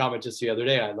made this comment just the other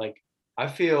day. I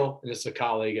feel, and it's a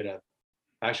colleague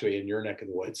actually in your neck of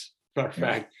the woods, matter of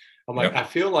fact, I'm like, I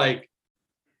feel like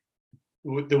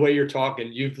the way you're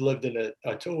talking, you've lived in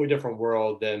a totally different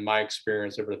world than my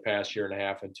experience over the past year and a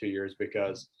half and 2 years,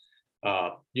 because,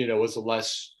 it's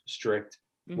less strict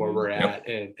where we're at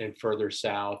and further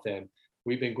south. And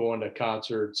we've been going to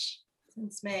concerts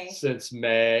since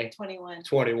May 21,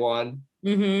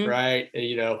 right?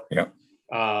 And,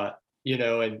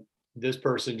 and this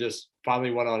person just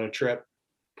finally went on a trip,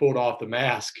 pulled off the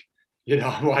mask.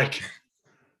 I'm like,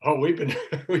 oh, we've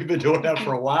been doing that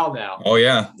for a while now. Oh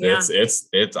yeah. It's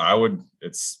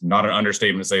not an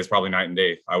understatement to say it's probably night and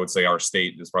day. I would say our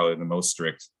state is probably the most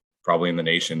strict, probably in the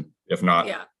nation, if not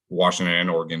Washington and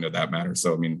Oregon, to that matter.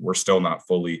 So, I mean, we're still not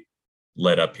fully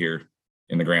let up here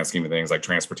in the grand scheme of things, like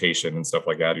transportation and stuff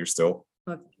like that. You're still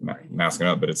masking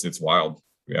up, but it's wild.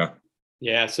 Yeah.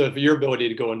 Yeah. So if your ability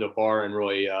to go into a bar and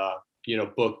really,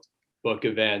 book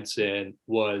events and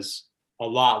was a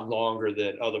lot longer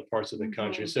than other parts of the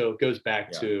country. So it goes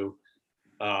back to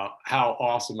how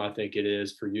awesome I think it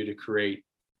is for you to create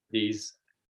these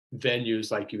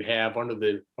venues like you have under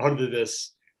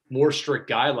this more strict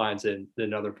guidelines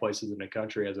than other places in the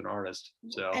country as an artist.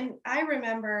 So, and I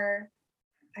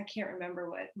can't remember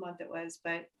what month it was,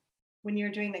 but when you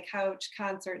were doing the couch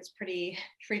concerts pretty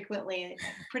frequently,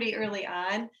 pretty early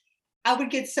on, I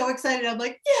would get so excited. I'm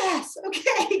like, yes,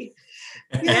 okay.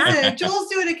 Yes, Joel's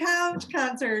doing a couch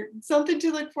concert, something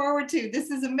to look forward to. This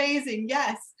is amazing.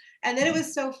 Yes. And then it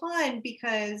was so fun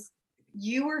because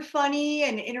you were funny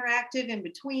and interactive in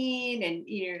between, and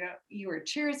you were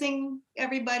cheersing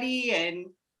everybody, and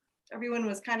everyone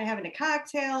was kind of having a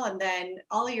cocktail, and then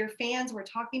all of your fans were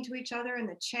talking to each other in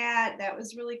the chat. That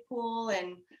was really cool.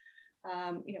 And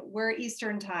we're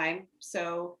Eastern time,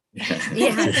 so we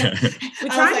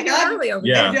try to get early over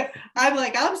there. I'm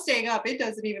like, I'm staying up. It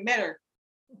doesn't even matter.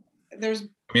 That's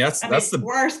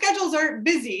our schedules aren't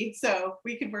busy, so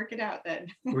we can work it out then.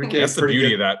 That's the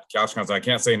beauty of that couch concert. I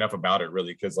can't say enough about it,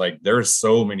 really, because like there's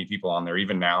so many people on there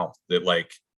even now that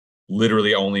like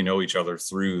literally only know each other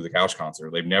through the couch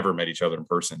concert. They've never met each other in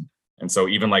person, and so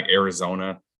even like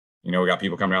Arizona. We got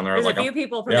people coming down there. There's a few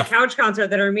people from the couch concert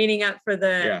that are meeting up for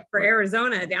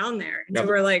Arizona down there. And so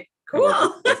we're like,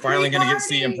 cool. They're finally going to get to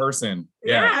see in person.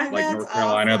 Yeah. Like North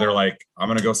Carolina, awesome. They're like, I'm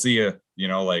going to go see you.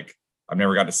 Like I've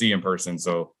never got to see you in person.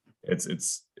 So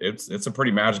it's a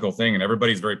pretty magical thing. And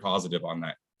everybody's very positive on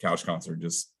that couch concert.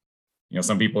 Just,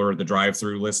 some people are at the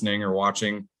drive-through listening or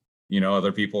watching.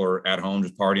 Other people are at home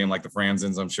just partying like the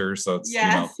Franzens, I'm sure. So it's,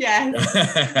 yes.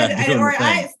 There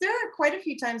are quite a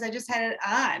few times I just had it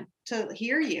on to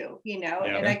hear you,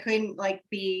 and I couldn't like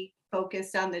be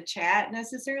focused on the chat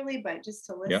necessarily, but just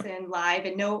to listen live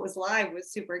and know it was live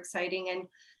was super exciting. And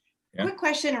quick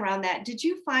question around that. Did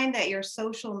you find that your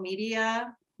social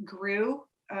media grew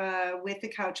with the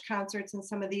couch concerts and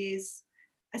some of these?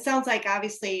 It sounds like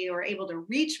obviously you were able to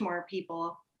reach more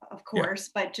people, of course,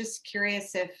 but just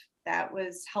curious if that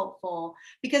was helpful,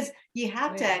 because you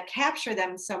have to capture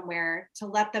them somewhere to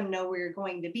let them know where you're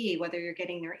going to be, whether you're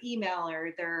getting their email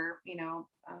or they're,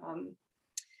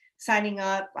 signing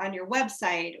up on your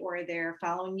website or they're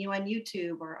following you on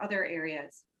YouTube or other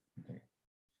areas.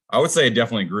 I would say it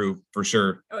definitely grew for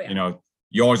sure. Oh, yeah.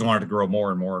 You always wanted to grow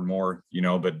more and more and more,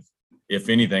 but if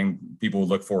anything, people would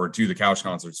look forward to the couch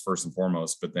concerts first and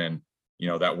foremost, but then,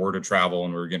 that word of travel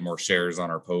and we were getting more shares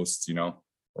on our posts,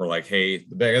 or like, hey,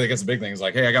 I guess the big thing is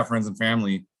like, hey, I got friends and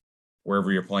family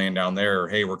wherever you're playing down there. Or,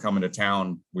 hey, we're coming to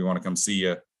town. We want to come see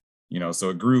you.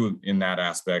 So it grew in that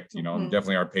aspect,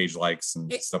 definitely our page likes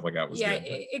and stuff like that was good.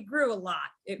 It grew a lot.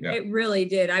 It really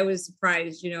did. I was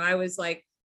surprised, I was like,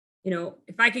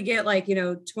 if I could get like,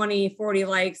 20, 40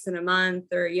 likes in a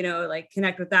month or, like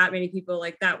connect with that many people,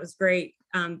 like that was great.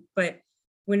 But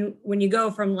when you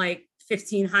go from like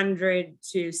 1,500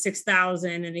 to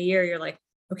 6,000 in a year, you're like,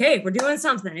 okay, we're doing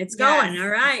something. It's going. All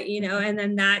right. And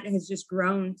then that has just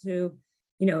grown to,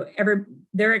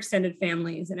 their extended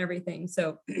families and everything.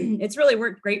 So it's really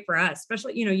worked great for us,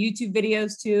 especially, YouTube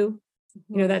videos too.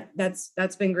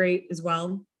 That's been great as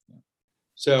well.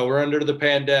 So we're under the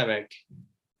pandemic.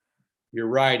 You're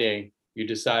writing, you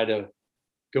decide to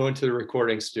go into the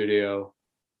recording studio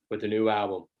with a new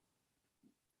album.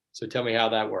 So tell me how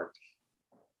that worked.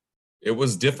 It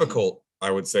was difficult, I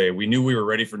would say. We knew we were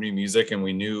ready for new music, and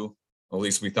we knew, at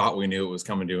least we thought we knew, it was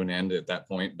coming to an end at that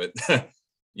point. But,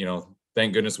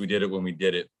 thank goodness we did it when we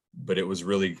did it. But it was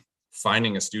really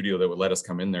finding a studio that would let us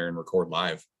come in there and record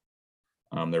live.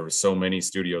 There were so many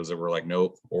studios that were like,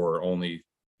 nope, or only,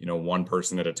 one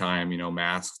person at a time,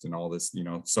 masked and all this,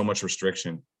 so much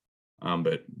restriction.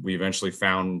 But we eventually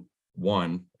found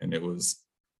one, and it was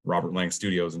Robert Lang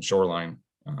Studios in Shoreline,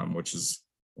 which is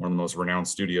one of the most renowned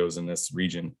studios in this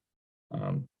region.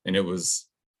 And it was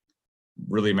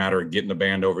really a matter of getting the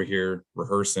band over here,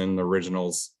 rehearsing the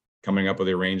originals, coming up with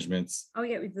the arrangements. Oh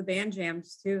yeah, with the band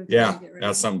jams too. Yeah,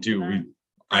 that's something too.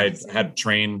 I had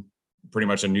trained pretty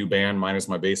much a new band minus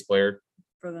my bass player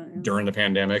during the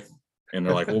pandemic. And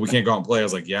they're like, well, we can't go out and play. I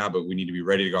was like, yeah, but we need to be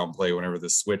ready to go out and play whenever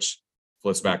this switch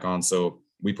flips back on. So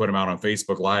we put them out on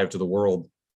Facebook Live to the world,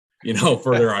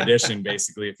 for their audition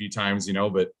basically a few times,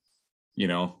 but,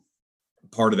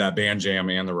 part of that band jam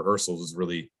and the rehearsals was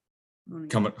really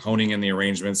honing in the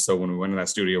arrangements. So when we went to that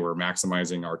studio, we're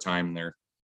maximizing our time there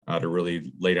to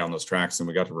really lay down those tracks. And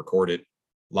we got to record it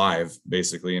live,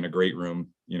 basically in a great room,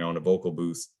 in a vocal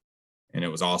booth. And it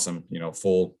was awesome,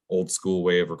 full old school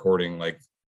way of recording, like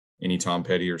any Tom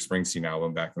Petty or Springsteen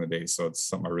album back in the day. So it's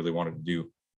something I really wanted to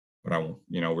do. But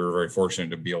we were very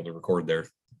fortunate to be able to record there.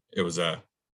 It was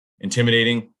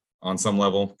intimidating on some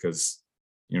level because,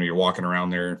 you're walking around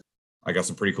there. I got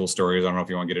some pretty cool stories. I don't know if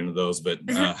you want to get into those, but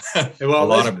well,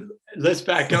 let's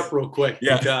back up real quick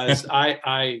Yeah. because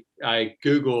I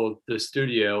Googled the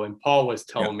studio and Paul was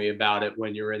telling me about it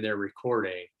when you were in there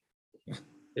recording.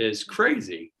 It's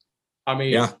crazy. I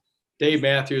mean, Dave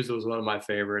Matthews was one of my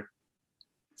favorite.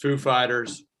 Foo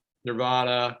Fighters,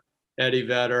 Nirvana, Eddie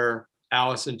Vedder,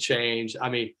 Alice in Chains. I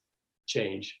mean,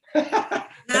 Change.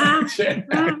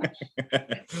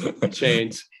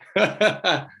 Chains.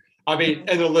 I mean,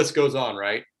 and the list goes on,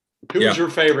 right? Who was your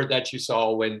favorite that you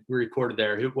saw when we recorded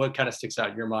there? What kind of sticks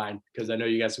out in your mind? Because I know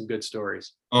you got some good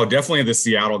stories. Oh, definitely the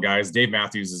Seattle guys. Dave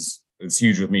Matthews is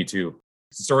huge with me too.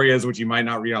 The story is, which you might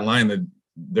not read online, that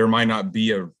there might not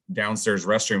be a downstairs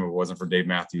restroom if it wasn't for Dave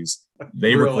Matthews.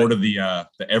 They recorded the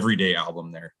Everyday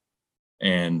album there.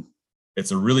 And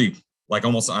it's a really, like,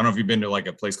 almost, I don't know if you've been to like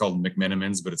a place called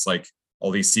McMenamins, but it's like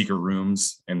all these secret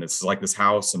rooms, and it's like this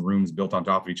house and rooms built on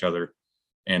top of each other.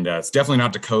 And it's definitely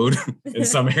not to code in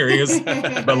some areas,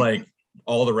 but like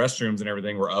all the restrooms and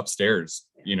everything were upstairs,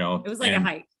 It was like a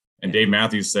hike. And Dave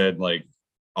Matthews said, like,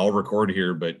 I'll record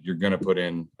here, but you're going to put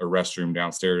in a restroom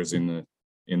downstairs in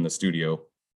the studio.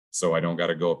 So I don't got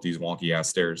to go up these wonky ass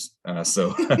stairs. But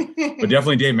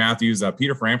definitely Dave Matthews.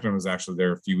 Peter Frampton was actually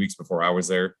there a few weeks before I was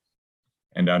there.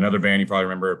 And another band you probably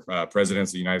remember,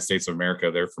 Presidents of the United States of America.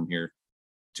 They're from here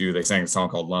too. They sang a song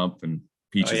called Lump and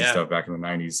Peaches and stuff back in the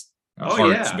 90s.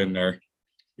 Heart's been there.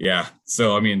 Yeah.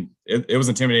 So, I mean, it was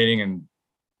intimidating. And,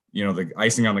 the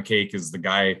icing on the cake is the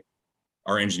guy,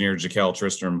 our engineer, Jaquel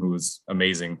Tristram, who was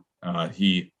amazing.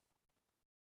 He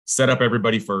set up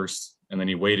everybody first, and then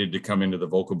he waited to come into the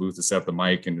vocal booth to set up the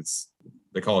mic. And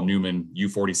they call it Newman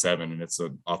U47, and it's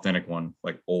an authentic one,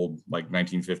 like old, like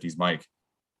 1950s mic.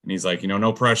 And he's like,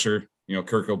 no pressure,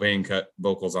 Kurt Cobain cut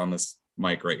vocals on this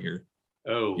mic right here.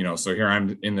 Oh, so here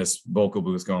I'm in this vocal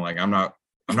booth going like, I'm not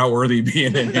worthy of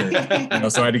being in here.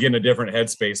 So I had to get in a different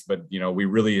headspace, but we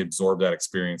really absorbed that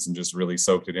experience and just really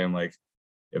soaked it in. Like,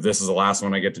 if this is the last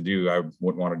one I get to do, I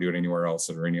wouldn't want to do it anywhere else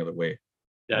or any other way.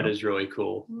 That is really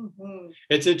cool. Mm-hmm.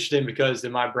 It's interesting because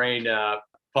in my brain,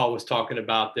 Paul was talking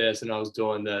about this, and I was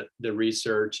doing the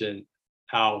research and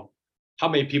how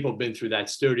many people have been through that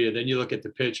studio. Then you look at the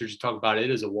pictures, you talk about it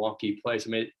is a wonky place. I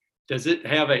mean, does it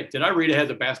have did I read it has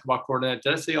a basketball court in it?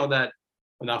 Did I see on that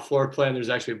floor plan, there's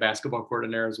actually a basketball court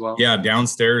in there as well? Yeah,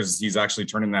 downstairs, he's actually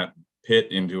turning that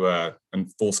pit into a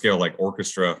full scale, like,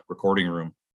 orchestra recording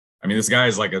room. I mean, this guy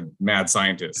is like a mad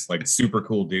scientist, like super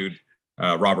cool dude.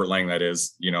 Robert Lang, that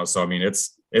is, so I mean,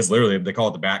 it's literally, they call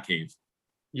it the Bat Cave.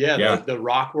 Yeah. The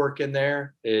rock work in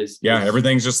there is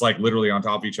everything's just like literally on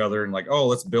top of each other, and like, oh,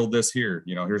 let's build this here.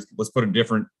 Let's put a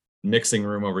different mixing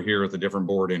room over here with a different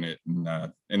board in it,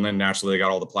 and then naturally they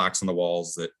got all the plaques on the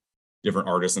walls that different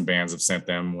artists and bands have sent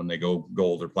them when they go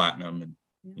gold or platinum,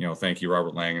 and thank you,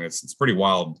 Robert Lang. And it's pretty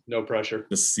wild. No pressure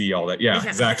to see all that. Yeah.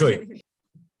 Exactly.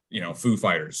 Foo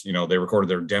Fighters, they recorded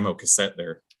their demo cassette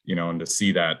there, and to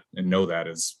see that and know that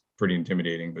is pretty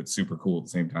intimidating, but super cool at the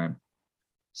same time.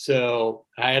 So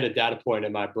I had a data point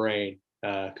in my brain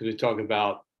because we talked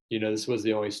about, this was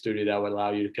the only studio that would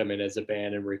allow you to come in as a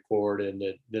band and record, and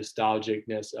the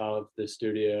nostalgicness of the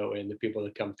studio and the people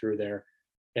that come through there.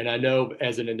 And I know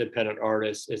as an independent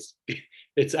artist,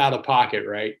 it's out of pocket,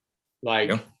 right?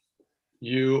 Like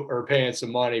you are paying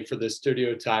some money for the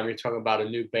studio time. You're talking about a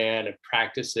new band and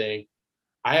practicing.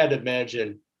 I had to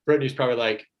imagine Brittany's probably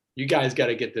like, you guys got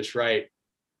to get this right.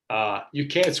 You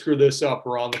can't screw this up.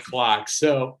 We're on the clock.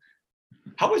 So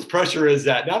how much pressure is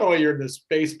that? Not only you're in this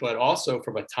space, but also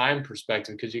from a time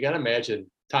perspective, because you got to imagine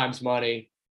time's money.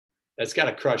 That's got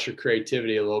to crush your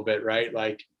creativity a little bit, right?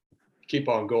 Like keep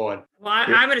on going. Well,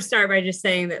 I'm going to start by just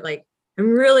saying that I'm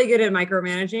really good at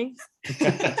micromanaging.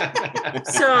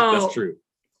 So that's true.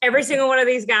 Every single one of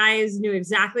these guys knew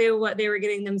exactly what they were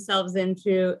getting themselves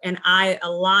into, and I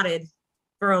allotted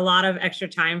for a lot of extra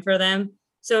time for them.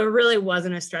 So it really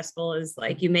wasn't as stressful as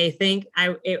you may think.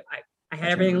 I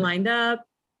had everything lined up.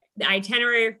 The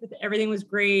itinerary, everything was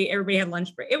great. Everybody had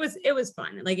lunch break. It was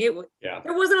fun.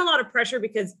 There wasn't a lot of pressure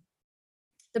because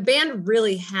the band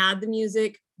really had the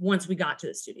music once we got to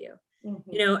the studio.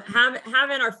 Mm-hmm.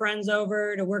 Having our friends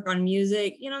over to work on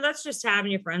music, that's just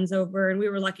having your friends over. And we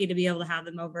were lucky to be able to have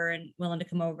them over and willing to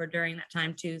come over during that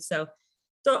time too. So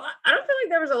I don't feel like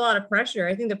there was a lot of pressure.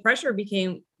 I think the pressure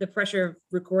became the pressure of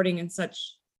recording in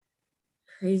such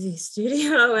crazy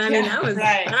studio. I mean, that was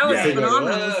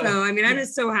phenomenal. So, I'm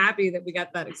just so happy that we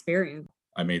got that experience.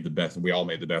 I made the best. We all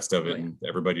made the best of it, and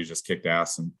everybody just kicked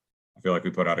ass. And I feel like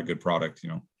we put out a good product,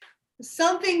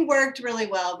 Something worked really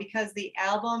well because the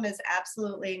album is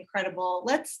absolutely incredible.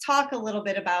 Let's talk a little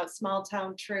bit about Small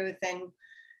Town Truth and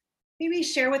maybe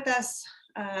share with us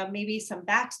maybe some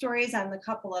backstories on the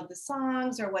couple of the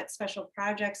songs, or what special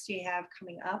projects do you have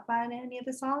coming up on any of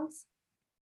the songs?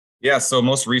 Yeah, so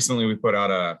most recently we put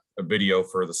out a video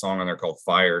for the song on there called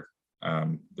Fire. A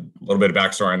little bit of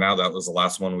backstory on that was the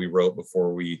last one we wrote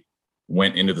before we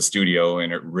went into the studio,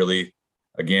 and it really,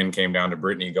 again, came down to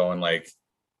Brittany going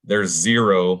there's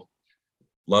 0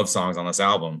 love songs on this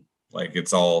album.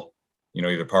 It's all,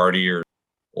 either party or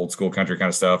old school country kind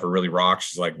of stuff or really rock.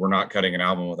 She's like, we're not cutting an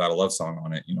album without a love song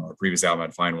on it. Our previous album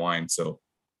had Fine Wine. So,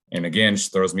 and again, she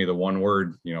throws me the one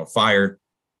word, fire.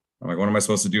 I'm like, what am I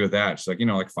supposed to do with that? She's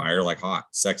like, fire, hot,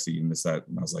 sexy, and this, that.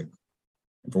 And I was like,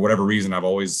 for whatever reason, I've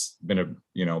always been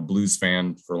a, blues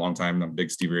fan for a long time. I'm a big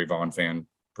Stevie Ray Vaughan fan,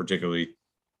 particularly.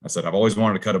 I said, I've always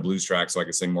wanted to cut a blues track so I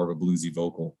could sing more of a bluesy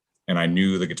vocal. And I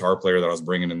knew the guitar player that I was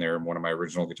bringing in there, one of my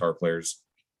original guitar players,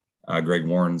 Greg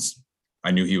Warrens,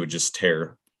 I knew he would just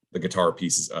tear the guitar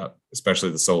pieces up, especially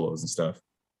the solos and stuff.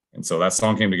 And so that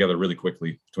song came together really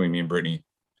quickly between me and Brittany.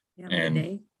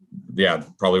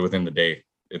 Probably within the day,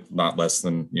 if not less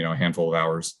than, a handful of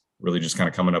hours, really just kind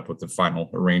of coming up with the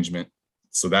final arrangement.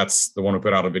 So that's the one we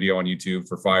put out a video on YouTube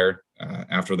for Fire.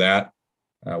 After that,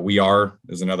 We Are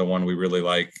is another one we really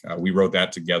like. We wrote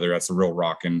that together. That's a real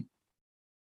rockin',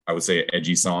 I would say,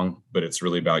 edgy song, but it's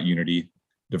really about unity,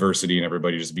 diversity, and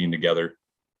everybody just being together.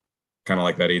 Kind of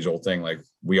like that age old thing.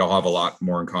 We all have a lot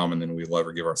more in common than we'll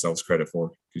ever give ourselves credit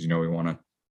for, because, we want to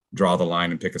draw the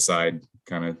line and pick a side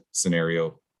kind of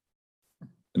scenario.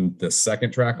 And the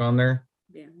second track on there,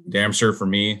 Damn Sure for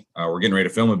Me, we're getting ready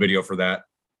to film a video for that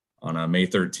on May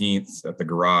 13th at the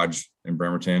Garage in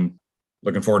Bremerton.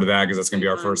 Looking forward to that because that's going to be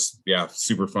our first,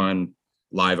 super fun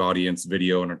live audience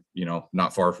video, and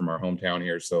not far from our hometown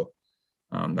here. So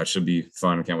that should be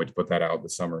fun. I can't wait to put that out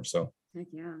this summer. So heck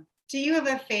yeah. Do you have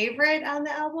a favorite on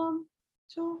the album,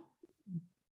 Joel?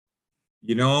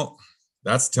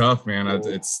 That's tough, man.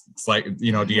 It's like, do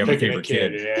you have a favorite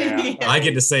kid? Yeah. I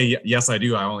get to say, yes, I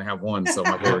do. I only have one. So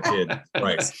my favorite kid,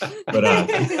 right.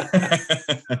 But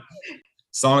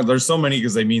song, there's so many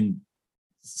because they mean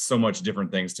so much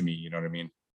different things to me. You know what I mean?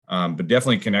 But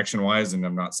definitely connection wise, and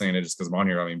I'm not saying it just because I'm on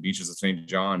here. Beaches of St.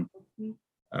 John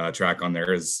track on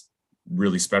there is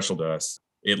really special to us.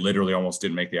 It literally almost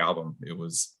didn't make the album. It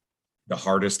was the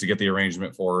hardest to get the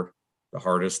arrangement for, the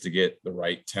hardest to get the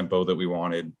right tempo that we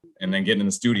wanted. And then getting in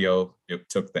the studio, it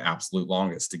took the absolute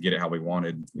longest to get it how we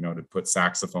wanted. To put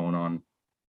saxophone on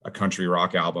a country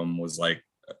rock album was the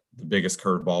biggest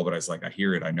curveball, but I was like, I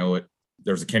hear it, I know it.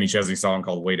 There's a Kenny Chesney song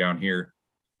called Way Down Here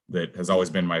that has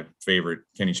always been my favorite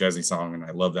Kenny Chesney song. And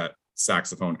I love that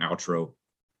saxophone outro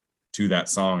to that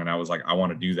song. And I was like, I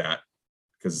want to do that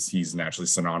because he's naturally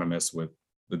synonymous with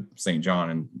the St. John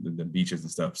and the beaches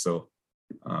and stuff. So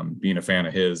being a fan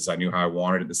of his, I knew how I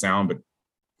wanted it to sound, but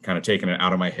kind of taking it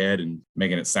out of my head and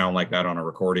making it sound like that on a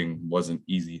recording wasn't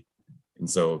easy. And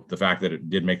so the fact that it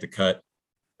did make the cut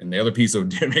And the other piece that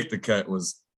didn't make the cut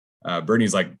was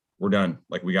Brittany's like, we're done.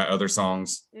 Like, we got other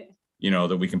songs,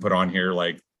 that we can put on here.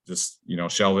 Like, just,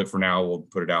 shelve it for now. We'll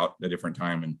put it out at a different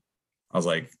time. And I was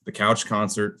like, the couch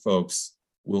concert folks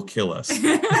will kill us if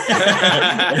we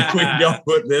don't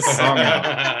put this song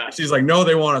out. She's like, no,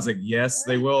 they won't. I was like, yes,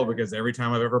 they will, because every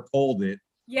time I've ever pulled it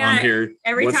on here,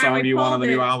 what song do you want on the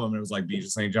new album? And it was like Beach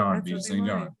of St. John, Beach of St.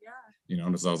 John.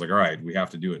 And so I was like, all right, we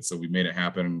have to do it. So we made it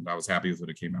happen. I was happy with what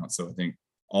it came out. So I think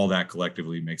all that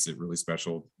collectively makes it really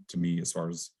special to me as far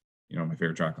as, my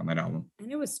favorite track on that album.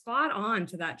 And it was spot on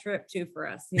to that trip too for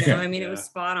us. It was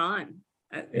spot on.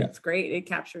 It's great. It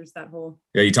captures that whole.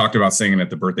 Yeah, you talked about singing at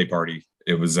the birthday party.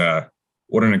 It was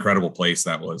what an incredible place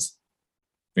that was.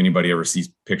 If anybody ever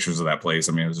sees pictures of that place,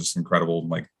 it was just incredible,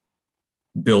 like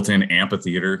built-in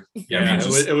amphitheater. Yeah,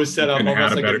 it was set up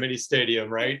almost like a mini stadium,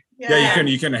 right? Yeah,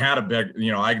 you couldn't have had a big.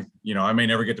 I may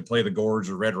never get to play the Gorge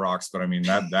or Red Rocks, but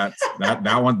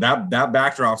that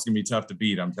backdrop's gonna be tough to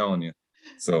beat. I'm telling you.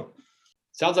 So,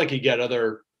 sounds like you get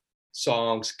other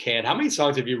songs canned. How many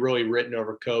songs have you really written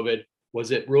over COVID?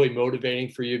 Was it really motivating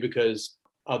for you because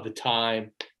of the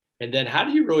time? And then how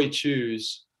do you really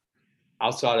choose,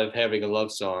 outside of having a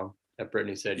love song that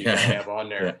Brittany said you gotta have on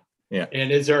there? Yeah.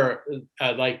 And is there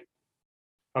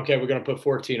okay, we're going to put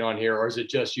 14 on here, or is it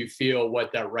just you feel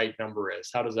what that right number is?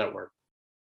 How does that work?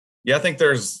 Yeah, I think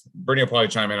Brittany will probably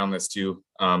chime in on this too.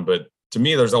 But to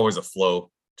me, there's always a flow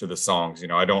to the songs.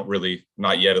 I don't really,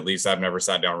 not yet, at least I've never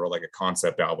sat down and wrote like a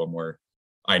concept album where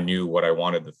I knew what I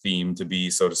wanted the theme to be,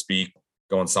 so to speak,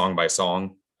 going song by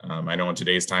song. I know in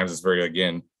today's times, it's very,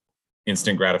 again,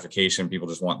 instant gratification. People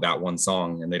just want that one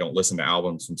song and they don't listen to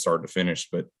albums from start to finish.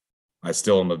 But I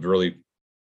still am a really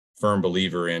firm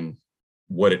believer in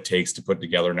what it takes to put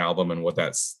together an album and what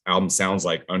that album sounds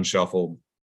like unshuffled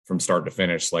from start to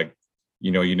finish. Like,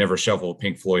 you never shuffle a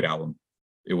Pink Floyd album.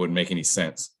 It wouldn't make any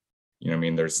sense.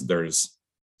 There's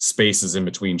spaces in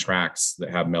between tracks that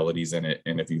have melodies in it.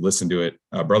 And if you listen to it,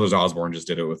 Brothers Osborne just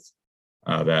did it with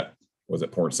that, was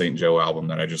it Port St. Joe album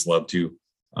that I just love too.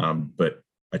 But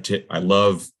I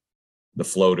love the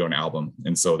flow to an album.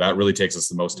 And so that really takes us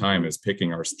the most time, is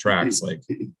picking our tracks, like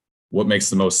what makes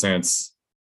the most sense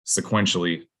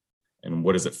sequentially and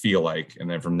what does it feel like? And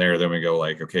then from there, then we go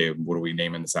like, okay, what are we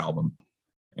naming this album?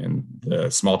 And the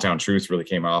Small Town Truth really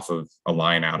came off of a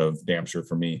line out of Damn Sure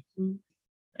for Me.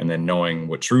 And then knowing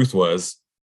what truth was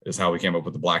is how we came up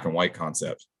with the black and white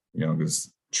concept,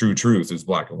 because true truth is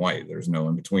black and white. There's no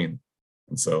in between.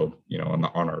 And so, on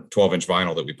our 12-inch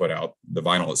vinyl that we put out, the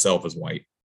vinyl itself is white.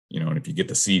 And if you get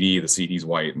the CD's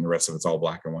white, and the rest of it's all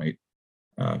black and white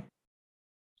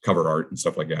cover art and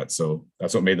stuff like that. So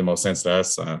that's what made the most sense to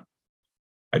us. I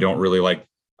don't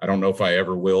know if I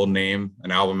ever will name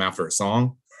an album after a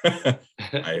song.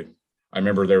 I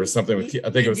remember there was something with, I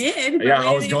think it was,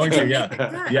 I was going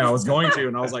to, I was going to,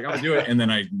 and I was like, I'll do it. And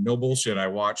then no bullshit, I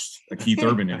watched a Keith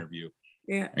Urban interview.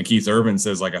 Yeah. And Keith Urban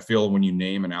says, like, I feel when you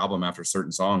name an album after a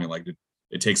certain song,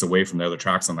 it takes away from the other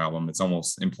tracks on the album. It's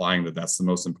almost implying that that's the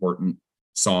most important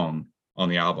song on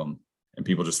the album, and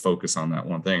people just focus on that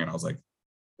one thing. And I was like,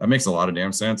 that makes a lot of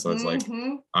damn sense. So it's like,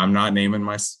 I'm not naming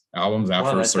my albums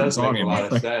after a certain song anymore. A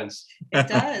lot of sense. It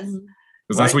does.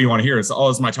 Because that's what you want to hear.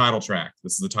 It's my title track.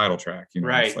 This is the title track.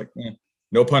 Right. It's like,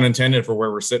 no pun intended for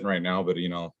where we're sitting right now, but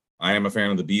I am a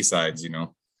fan of the B-sides,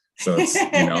 So it's,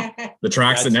 the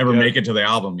tracks that never make it to the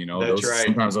album,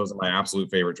 sometimes those are my absolute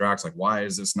favorite tracks. Like, why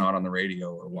is this not on the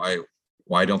radio? Or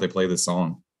why don't they play this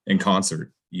song in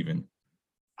concert even?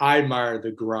 I admire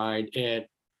the grind, and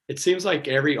it seems like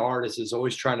every artist is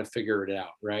always trying to figure it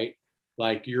out, right?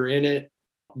 Like, you're in it.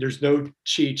 There's no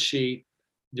cheat sheet.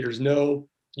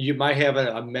 You might have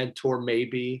a mentor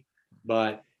maybe,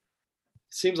 but it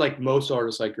seems like most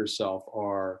artists like yourself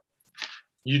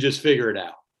you just figure it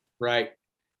out, right?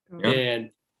 Yeah. And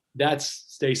that's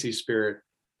Stacy's spirit.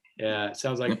 It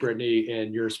sounds like Brittany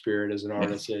and your spirit as an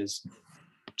artist is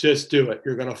just do it.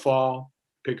 You're going to fall,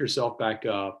 pick yourself back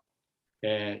up,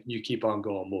 and you keep on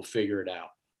going. We'll figure it out.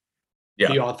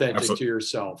 Yeah, be authentic absolutely. To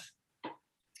yourself.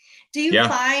 Do you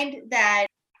find that,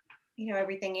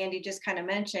 everything Andy just kind of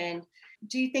mentioned,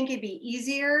 do you think it'd be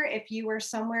easier if you were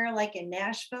somewhere like in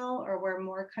Nashville, or where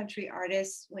more country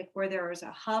artists, like where there was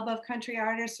a hub of country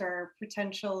artists or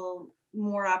potential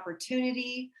more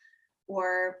opportunity,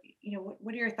 or,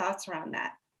 what are your thoughts around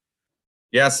that?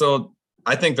 Yeah. So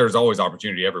I think there's always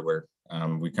opportunity everywhere.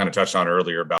 We kind of touched on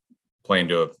earlier about playing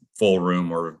to a full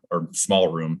room or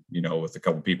small room, with a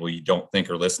couple people you don't think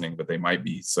are listening, but they might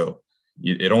be. So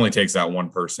it only takes that one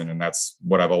person. And that's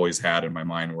what I've always had in my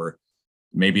mind, where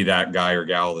maybe that guy or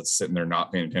gal that's sitting there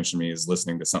not paying attention to me is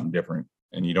listening to something different,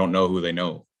 and you don't know who they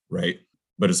know. Right.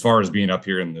 But as far as being up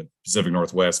here in the Pacific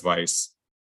Northwest, Vice,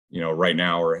 right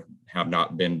now, or have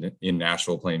not been in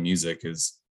Nashville playing music,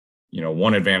 is,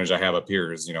 one advantage I have up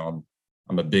here is, I'm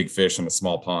a big fish in a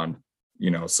small pond,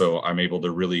 so I'm able to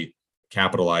really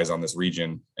capitalize on this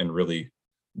region and really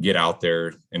get out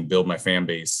there and build my fan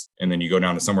base. And then you go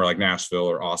down to somewhere like Nashville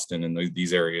or Austin and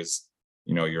these areas,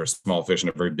 you're a small fish in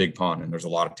a very big pond, and there's a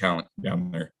lot of talent down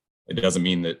there. It doesn't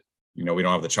mean that, we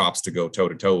don't have the chops to go toe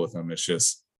to toe with them. It's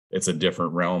just, it's a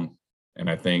different realm. And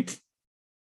I think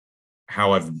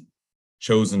how I've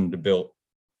chosen to build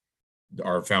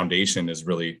our foundation is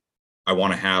really, I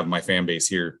want to have my fan base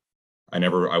here. I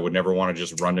would never want to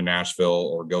just run to Nashville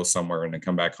or go somewhere and then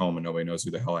come back home and nobody knows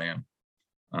who the hell I am.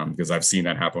 Because I've seen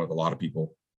that happen with a lot of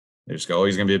people. They just go, oh,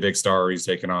 he's going to be a big star. He's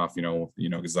taking off,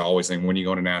 because they're always saying, when are you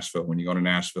going to Nashville? When are you going to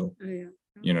Nashville? Oh, yeah.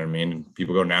 You know what I mean? And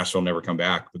people go to Nashville, never come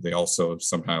back, but they also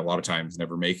sometimes, a lot of times,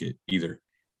 never make it either.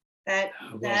 That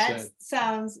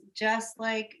sounds just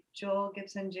like Joel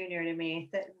Gibson Jr. to me.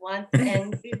 That once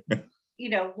and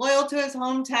loyal to his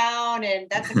hometown, and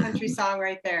that's a country song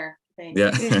right there.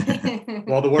 Yeah.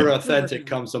 Well, the word authentic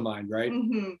comes to mind, right?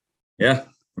 Mm-hmm. Yeah.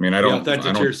 I mean, I don't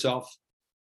authentic to yourself.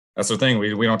 That's the thing.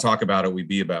 We don't talk about it. We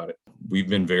be about it. We've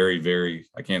been very, very,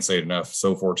 I can't say it enough,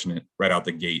 so fortunate right out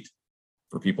the gate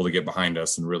for people to get behind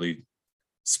us and really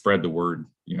spread the word,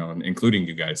 including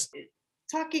you guys.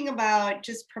 Talking about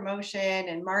just promotion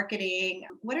and marketing,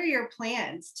 what are your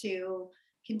plans to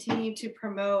continue to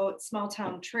promote Small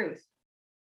Town Truth?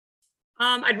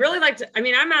 I'd really like to,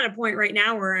 I'm at a point right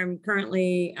now where I'm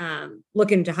currently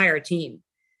looking to hire a team.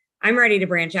 I'm ready to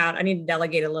branch out. I need to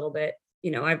delegate a little bit.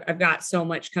 I've got so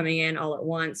much coming in all at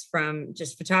once, from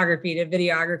just photography to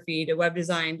videography to web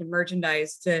design to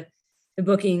merchandise to the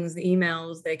bookings, the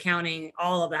emails, the accounting,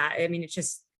 all of that. It's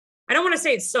just, I don't want to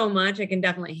say it's so much. I can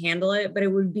definitely handle it, but it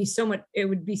would be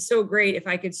so great if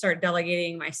I could start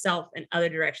delegating myself in other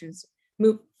directions,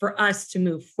 for us to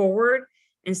move forward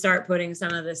and start putting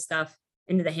some of this stuff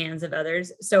into the hands of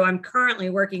others. So I'm currently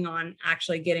working on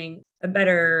actually getting a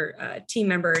better team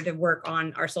member to work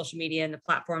on our social media and the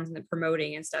platforms and the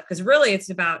promoting and stuff. Because really it's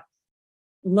about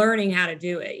learning how to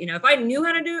do it. If I knew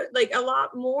how to do it like a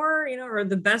lot more, or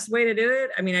the best way to do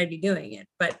it, I'd be doing it.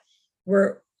 But we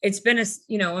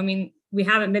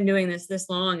haven't been doing this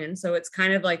long. And so it's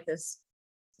kind of like this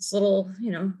little,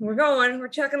 we're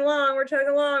chugging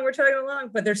along,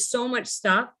 but there's so much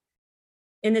stuff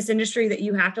in this industry that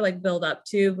you have to like build up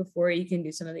to before you can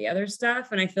do some of the other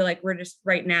stuff. And I feel like we're just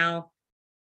right now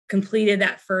completed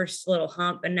that first little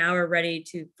hump, and now we're ready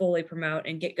to fully promote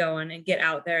and get going and get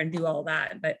out there and do all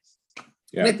that. But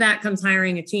with that comes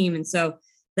hiring a team. And so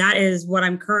that is what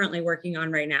I'm currently working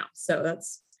on right now. So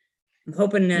I'm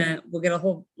hoping we'll get a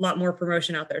whole lot more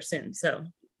promotion out there soon. So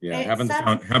having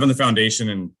the foundation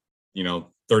and,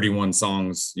 31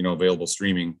 songs, available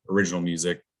streaming, original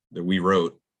music that we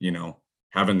wrote,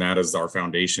 having that as our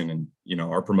foundation, and,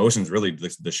 our promotion's really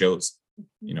the shows,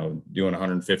 doing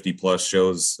 150 plus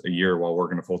shows a year while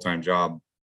working a full-time job.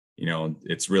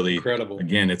 It's really incredible.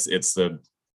 Again, it's the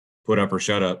put up or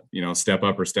shut up, step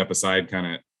up or step aside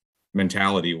kind of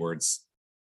mentality, where it's,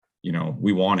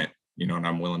 we want it, and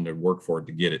I'm willing to work for it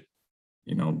to get it,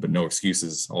 but no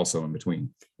excuses also in between.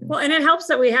 Well, and it helps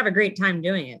that we have a great time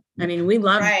doing it. We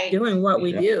love doing what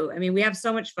we do. We have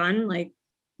so much fun.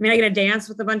 I get to dance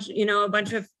with a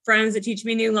bunch of friends that teach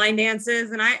me new line dances.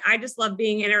 And I just love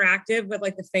being interactive with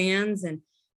like the fans, and,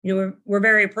 we're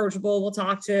very approachable. We'll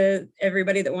talk to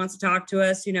everybody that wants to talk to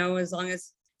us, as long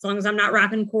as I'm not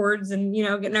rapping chords and,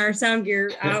 getting our sound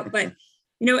gear out, but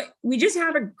we just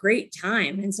have a great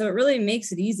time. And so it really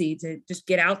makes it easy to just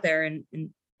get out there and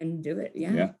do it.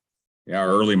 Yeah. Our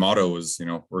early motto was,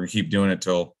 we're gonna keep doing it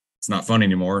till it's not fun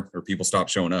anymore or people stop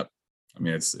showing up.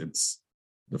 It's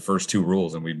the first two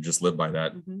rules, and we just live by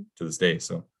that to this day.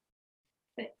 So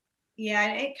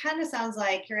yeah, it kind of sounds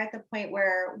like you're at the point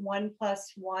where 1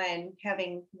 + 1,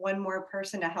 having one more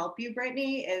person to help you,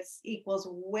 Brittany, equals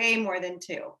way more than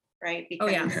 2, right?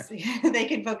 Because they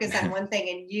can focus on one thing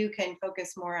and you can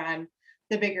focus more on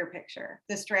the bigger picture,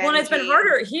 the strategy. Well, it's been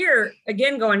harder here,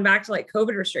 again, going back to like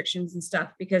COVID restrictions and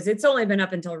stuff, because it's only been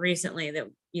up until recently that,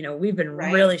 we've been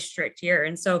really strict here.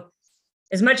 And so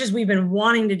as much as we've been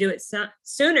wanting to do it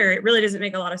sooner, it really doesn't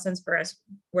make a lot of sense for us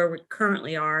where we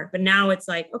currently are. But now it's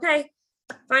like, okay,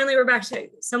 finally we're back to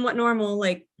somewhat normal.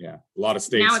 A lot of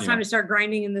states. Now it's time to start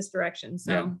grinding in this direction.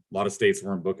 So a lot of states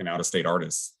weren't booking out of state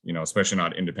artists, especially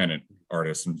not independent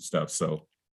artists and stuff. So,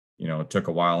 it took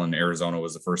a while, and Arizona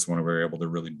was the first one we were able to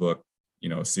really book,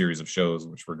 a series of shows,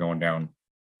 which we're going down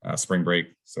spring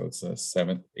break. So it's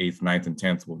 7th, 8th, 9th, and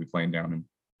 10th. We'll be playing down in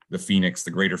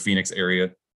the greater Phoenix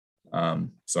area.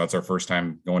 So that's our first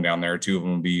time going down there. 2 of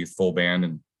them will be full band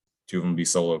and 2 of them will be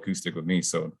solo acoustic with me.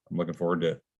 So I'm looking forward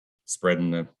to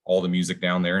spreading all the music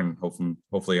down there and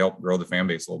hopefully help grow the fan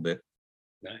base a little bit.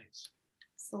 Nice.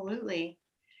 Absolutely.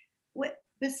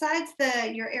 Besides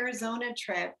your Arizona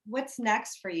trip, what's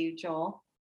next for you, Joel?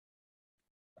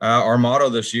 Our motto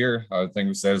this year, I think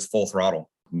we said, is full throttle,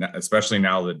 especially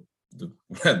now that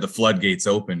the floodgates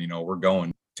open. We're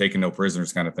going, taking no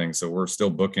prisoners kind of thing. So we're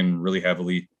still booking really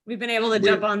heavily. We've been able to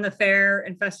jump on the fair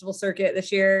and festival circuit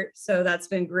this year. So that's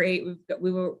been great.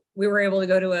 We were able to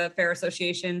go to a fair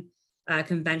association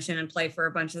convention and play for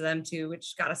a bunch of them too,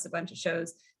 which got us a bunch of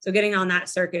shows. So getting on that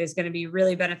circuit is going to be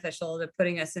really beneficial to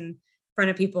putting us in front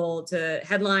of people to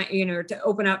headline, to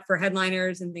open up for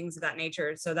headliners and things of that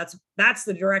nature. So that's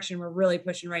the direction we're really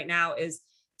pushing right now, is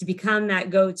to become that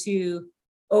go-to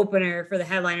opener for the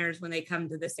headliners when they come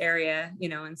to this area,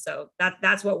 and so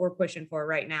that's what we're pushing for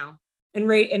right now. And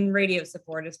radio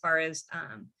support, as far as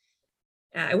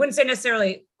I wouldn't say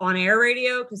necessarily on air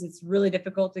radio, because it's really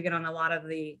difficult to get on a lot of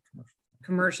the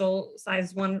commercial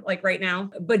size one like right now,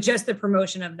 but just the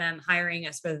promotion of them hiring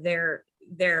us for their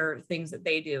things that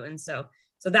they do. And so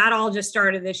that all just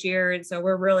started this year. And so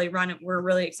we're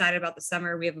really excited about the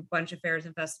summer. We have a bunch of fairs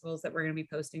and festivals that we're going to be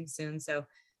posting soon. So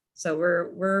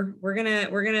we're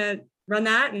gonna run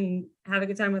that and have a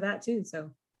good time with that too.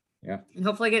 So yeah, and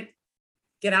hopefully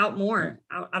get out more,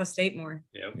 out of state more.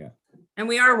 Yeah. And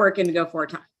we are working to go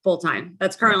full time.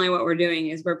 That's currently what we're doing,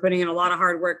 is we're putting in a lot of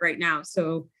hard work right now,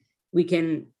 so we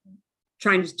can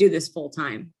try and just do this full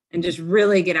time and just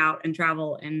really get out and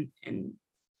travel and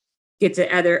get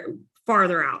to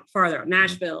farther out,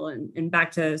 Nashville and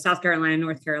back to South Carolina,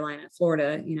 North Carolina,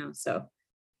 Florida, so.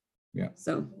 Yeah.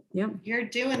 So, yeah. You're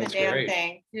doing That's the damn great.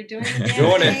 thing. You're doing the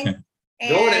damn thing.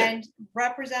 Doing And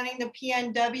representing the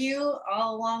PNW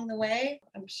all along the way.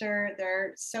 I'm sure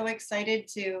they're so excited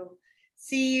to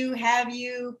see you, have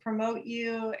you, promote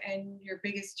you, and your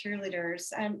biggest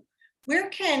cheerleaders. Where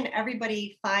can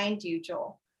everybody find you,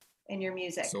 Joel, and your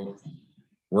music? So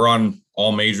we're on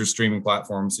all major streaming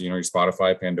platforms, your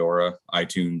Spotify, Pandora,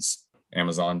 iTunes,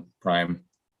 Amazon Prime,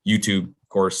 YouTube, of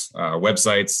course,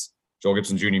 websites,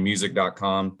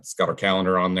 joelgibsonjrmusic.com. It's got our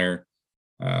calendar on there.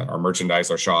 Our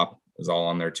merchandise, our shop is all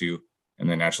on there too. And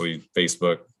then actually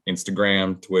Facebook,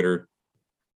 Instagram, Twitter,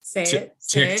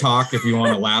 TikTok, if you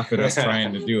want to laugh at us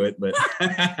trying to do it. But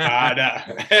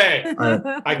hey,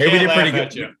 I can't we did laugh pretty at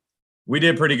good. you. We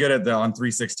did pretty good on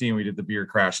 316. We did the beer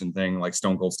crashing thing like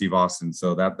Stone Cold Steve Austin.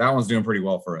 So that one's doing pretty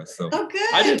well for us. So Oh,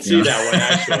 good. I didn't see that one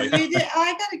actually. You did. Oh,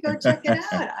 I gotta go check it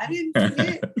out. I didn't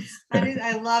see it.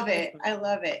 I love it. I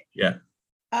love it. Yeah.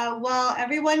 Well,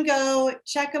 everyone go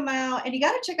check them out, and you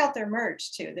got to check out their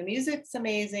merch too. The music's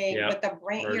amazing, Yeah, but your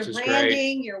merch is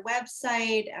branding, your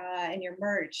website, and your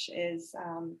merch is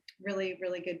really,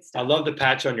 really good stuff. I love the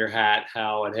patch on your hat,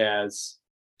 how it has,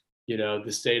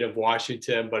 the state of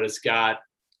Washington, but it's got,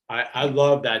 I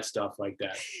love that stuff like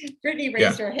that. Brittany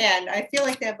raised her hand. I feel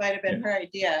like that might have been her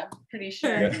idea. I'm pretty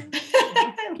sure.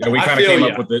 Yeah. We I kind of feel came ya.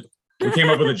 up with it. We came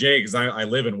up with a J because I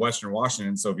live in Western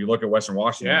Washington. So if you look at Western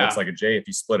Washington, it looks like a J if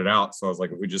you split it out. So I was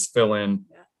like, if we just fill in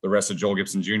the rest of Joel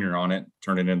Gibson Jr. on it,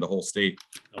 turn it into the whole state.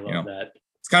 I love that.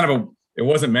 It's kind of it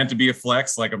wasn't meant to be a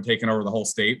flex, like I'm taking over the whole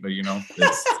state, but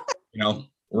it's,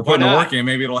 we're putting the work in,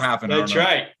 maybe it'll happen. That's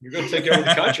right. You're going to take over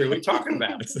the country. What are you talking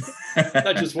about?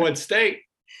 Not just one state.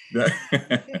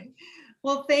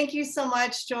 Well, thank you so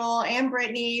much, Joel and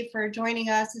Brittany, for joining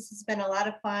us. This has been a lot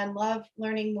of fun. Love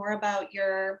learning more about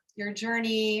your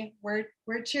journey. We're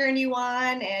cheering you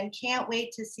on and can't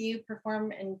wait to see you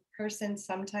perform in person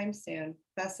sometime soon.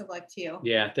 Best of luck to you.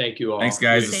 Yeah, thank you all. Thanks,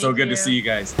 guys. It's so Thank good you. to see you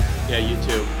guys. Yeah, you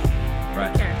too. Right.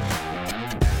 Okay.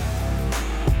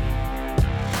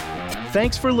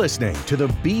 Thanks for listening to the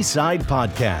B-Side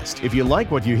Podcast. If you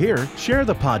like what you hear, share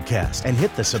the podcast and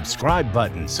hit the subscribe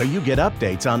button so you get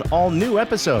updates on all new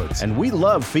episodes. And we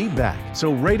love feedback,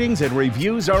 so ratings and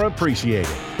reviews are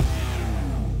appreciated.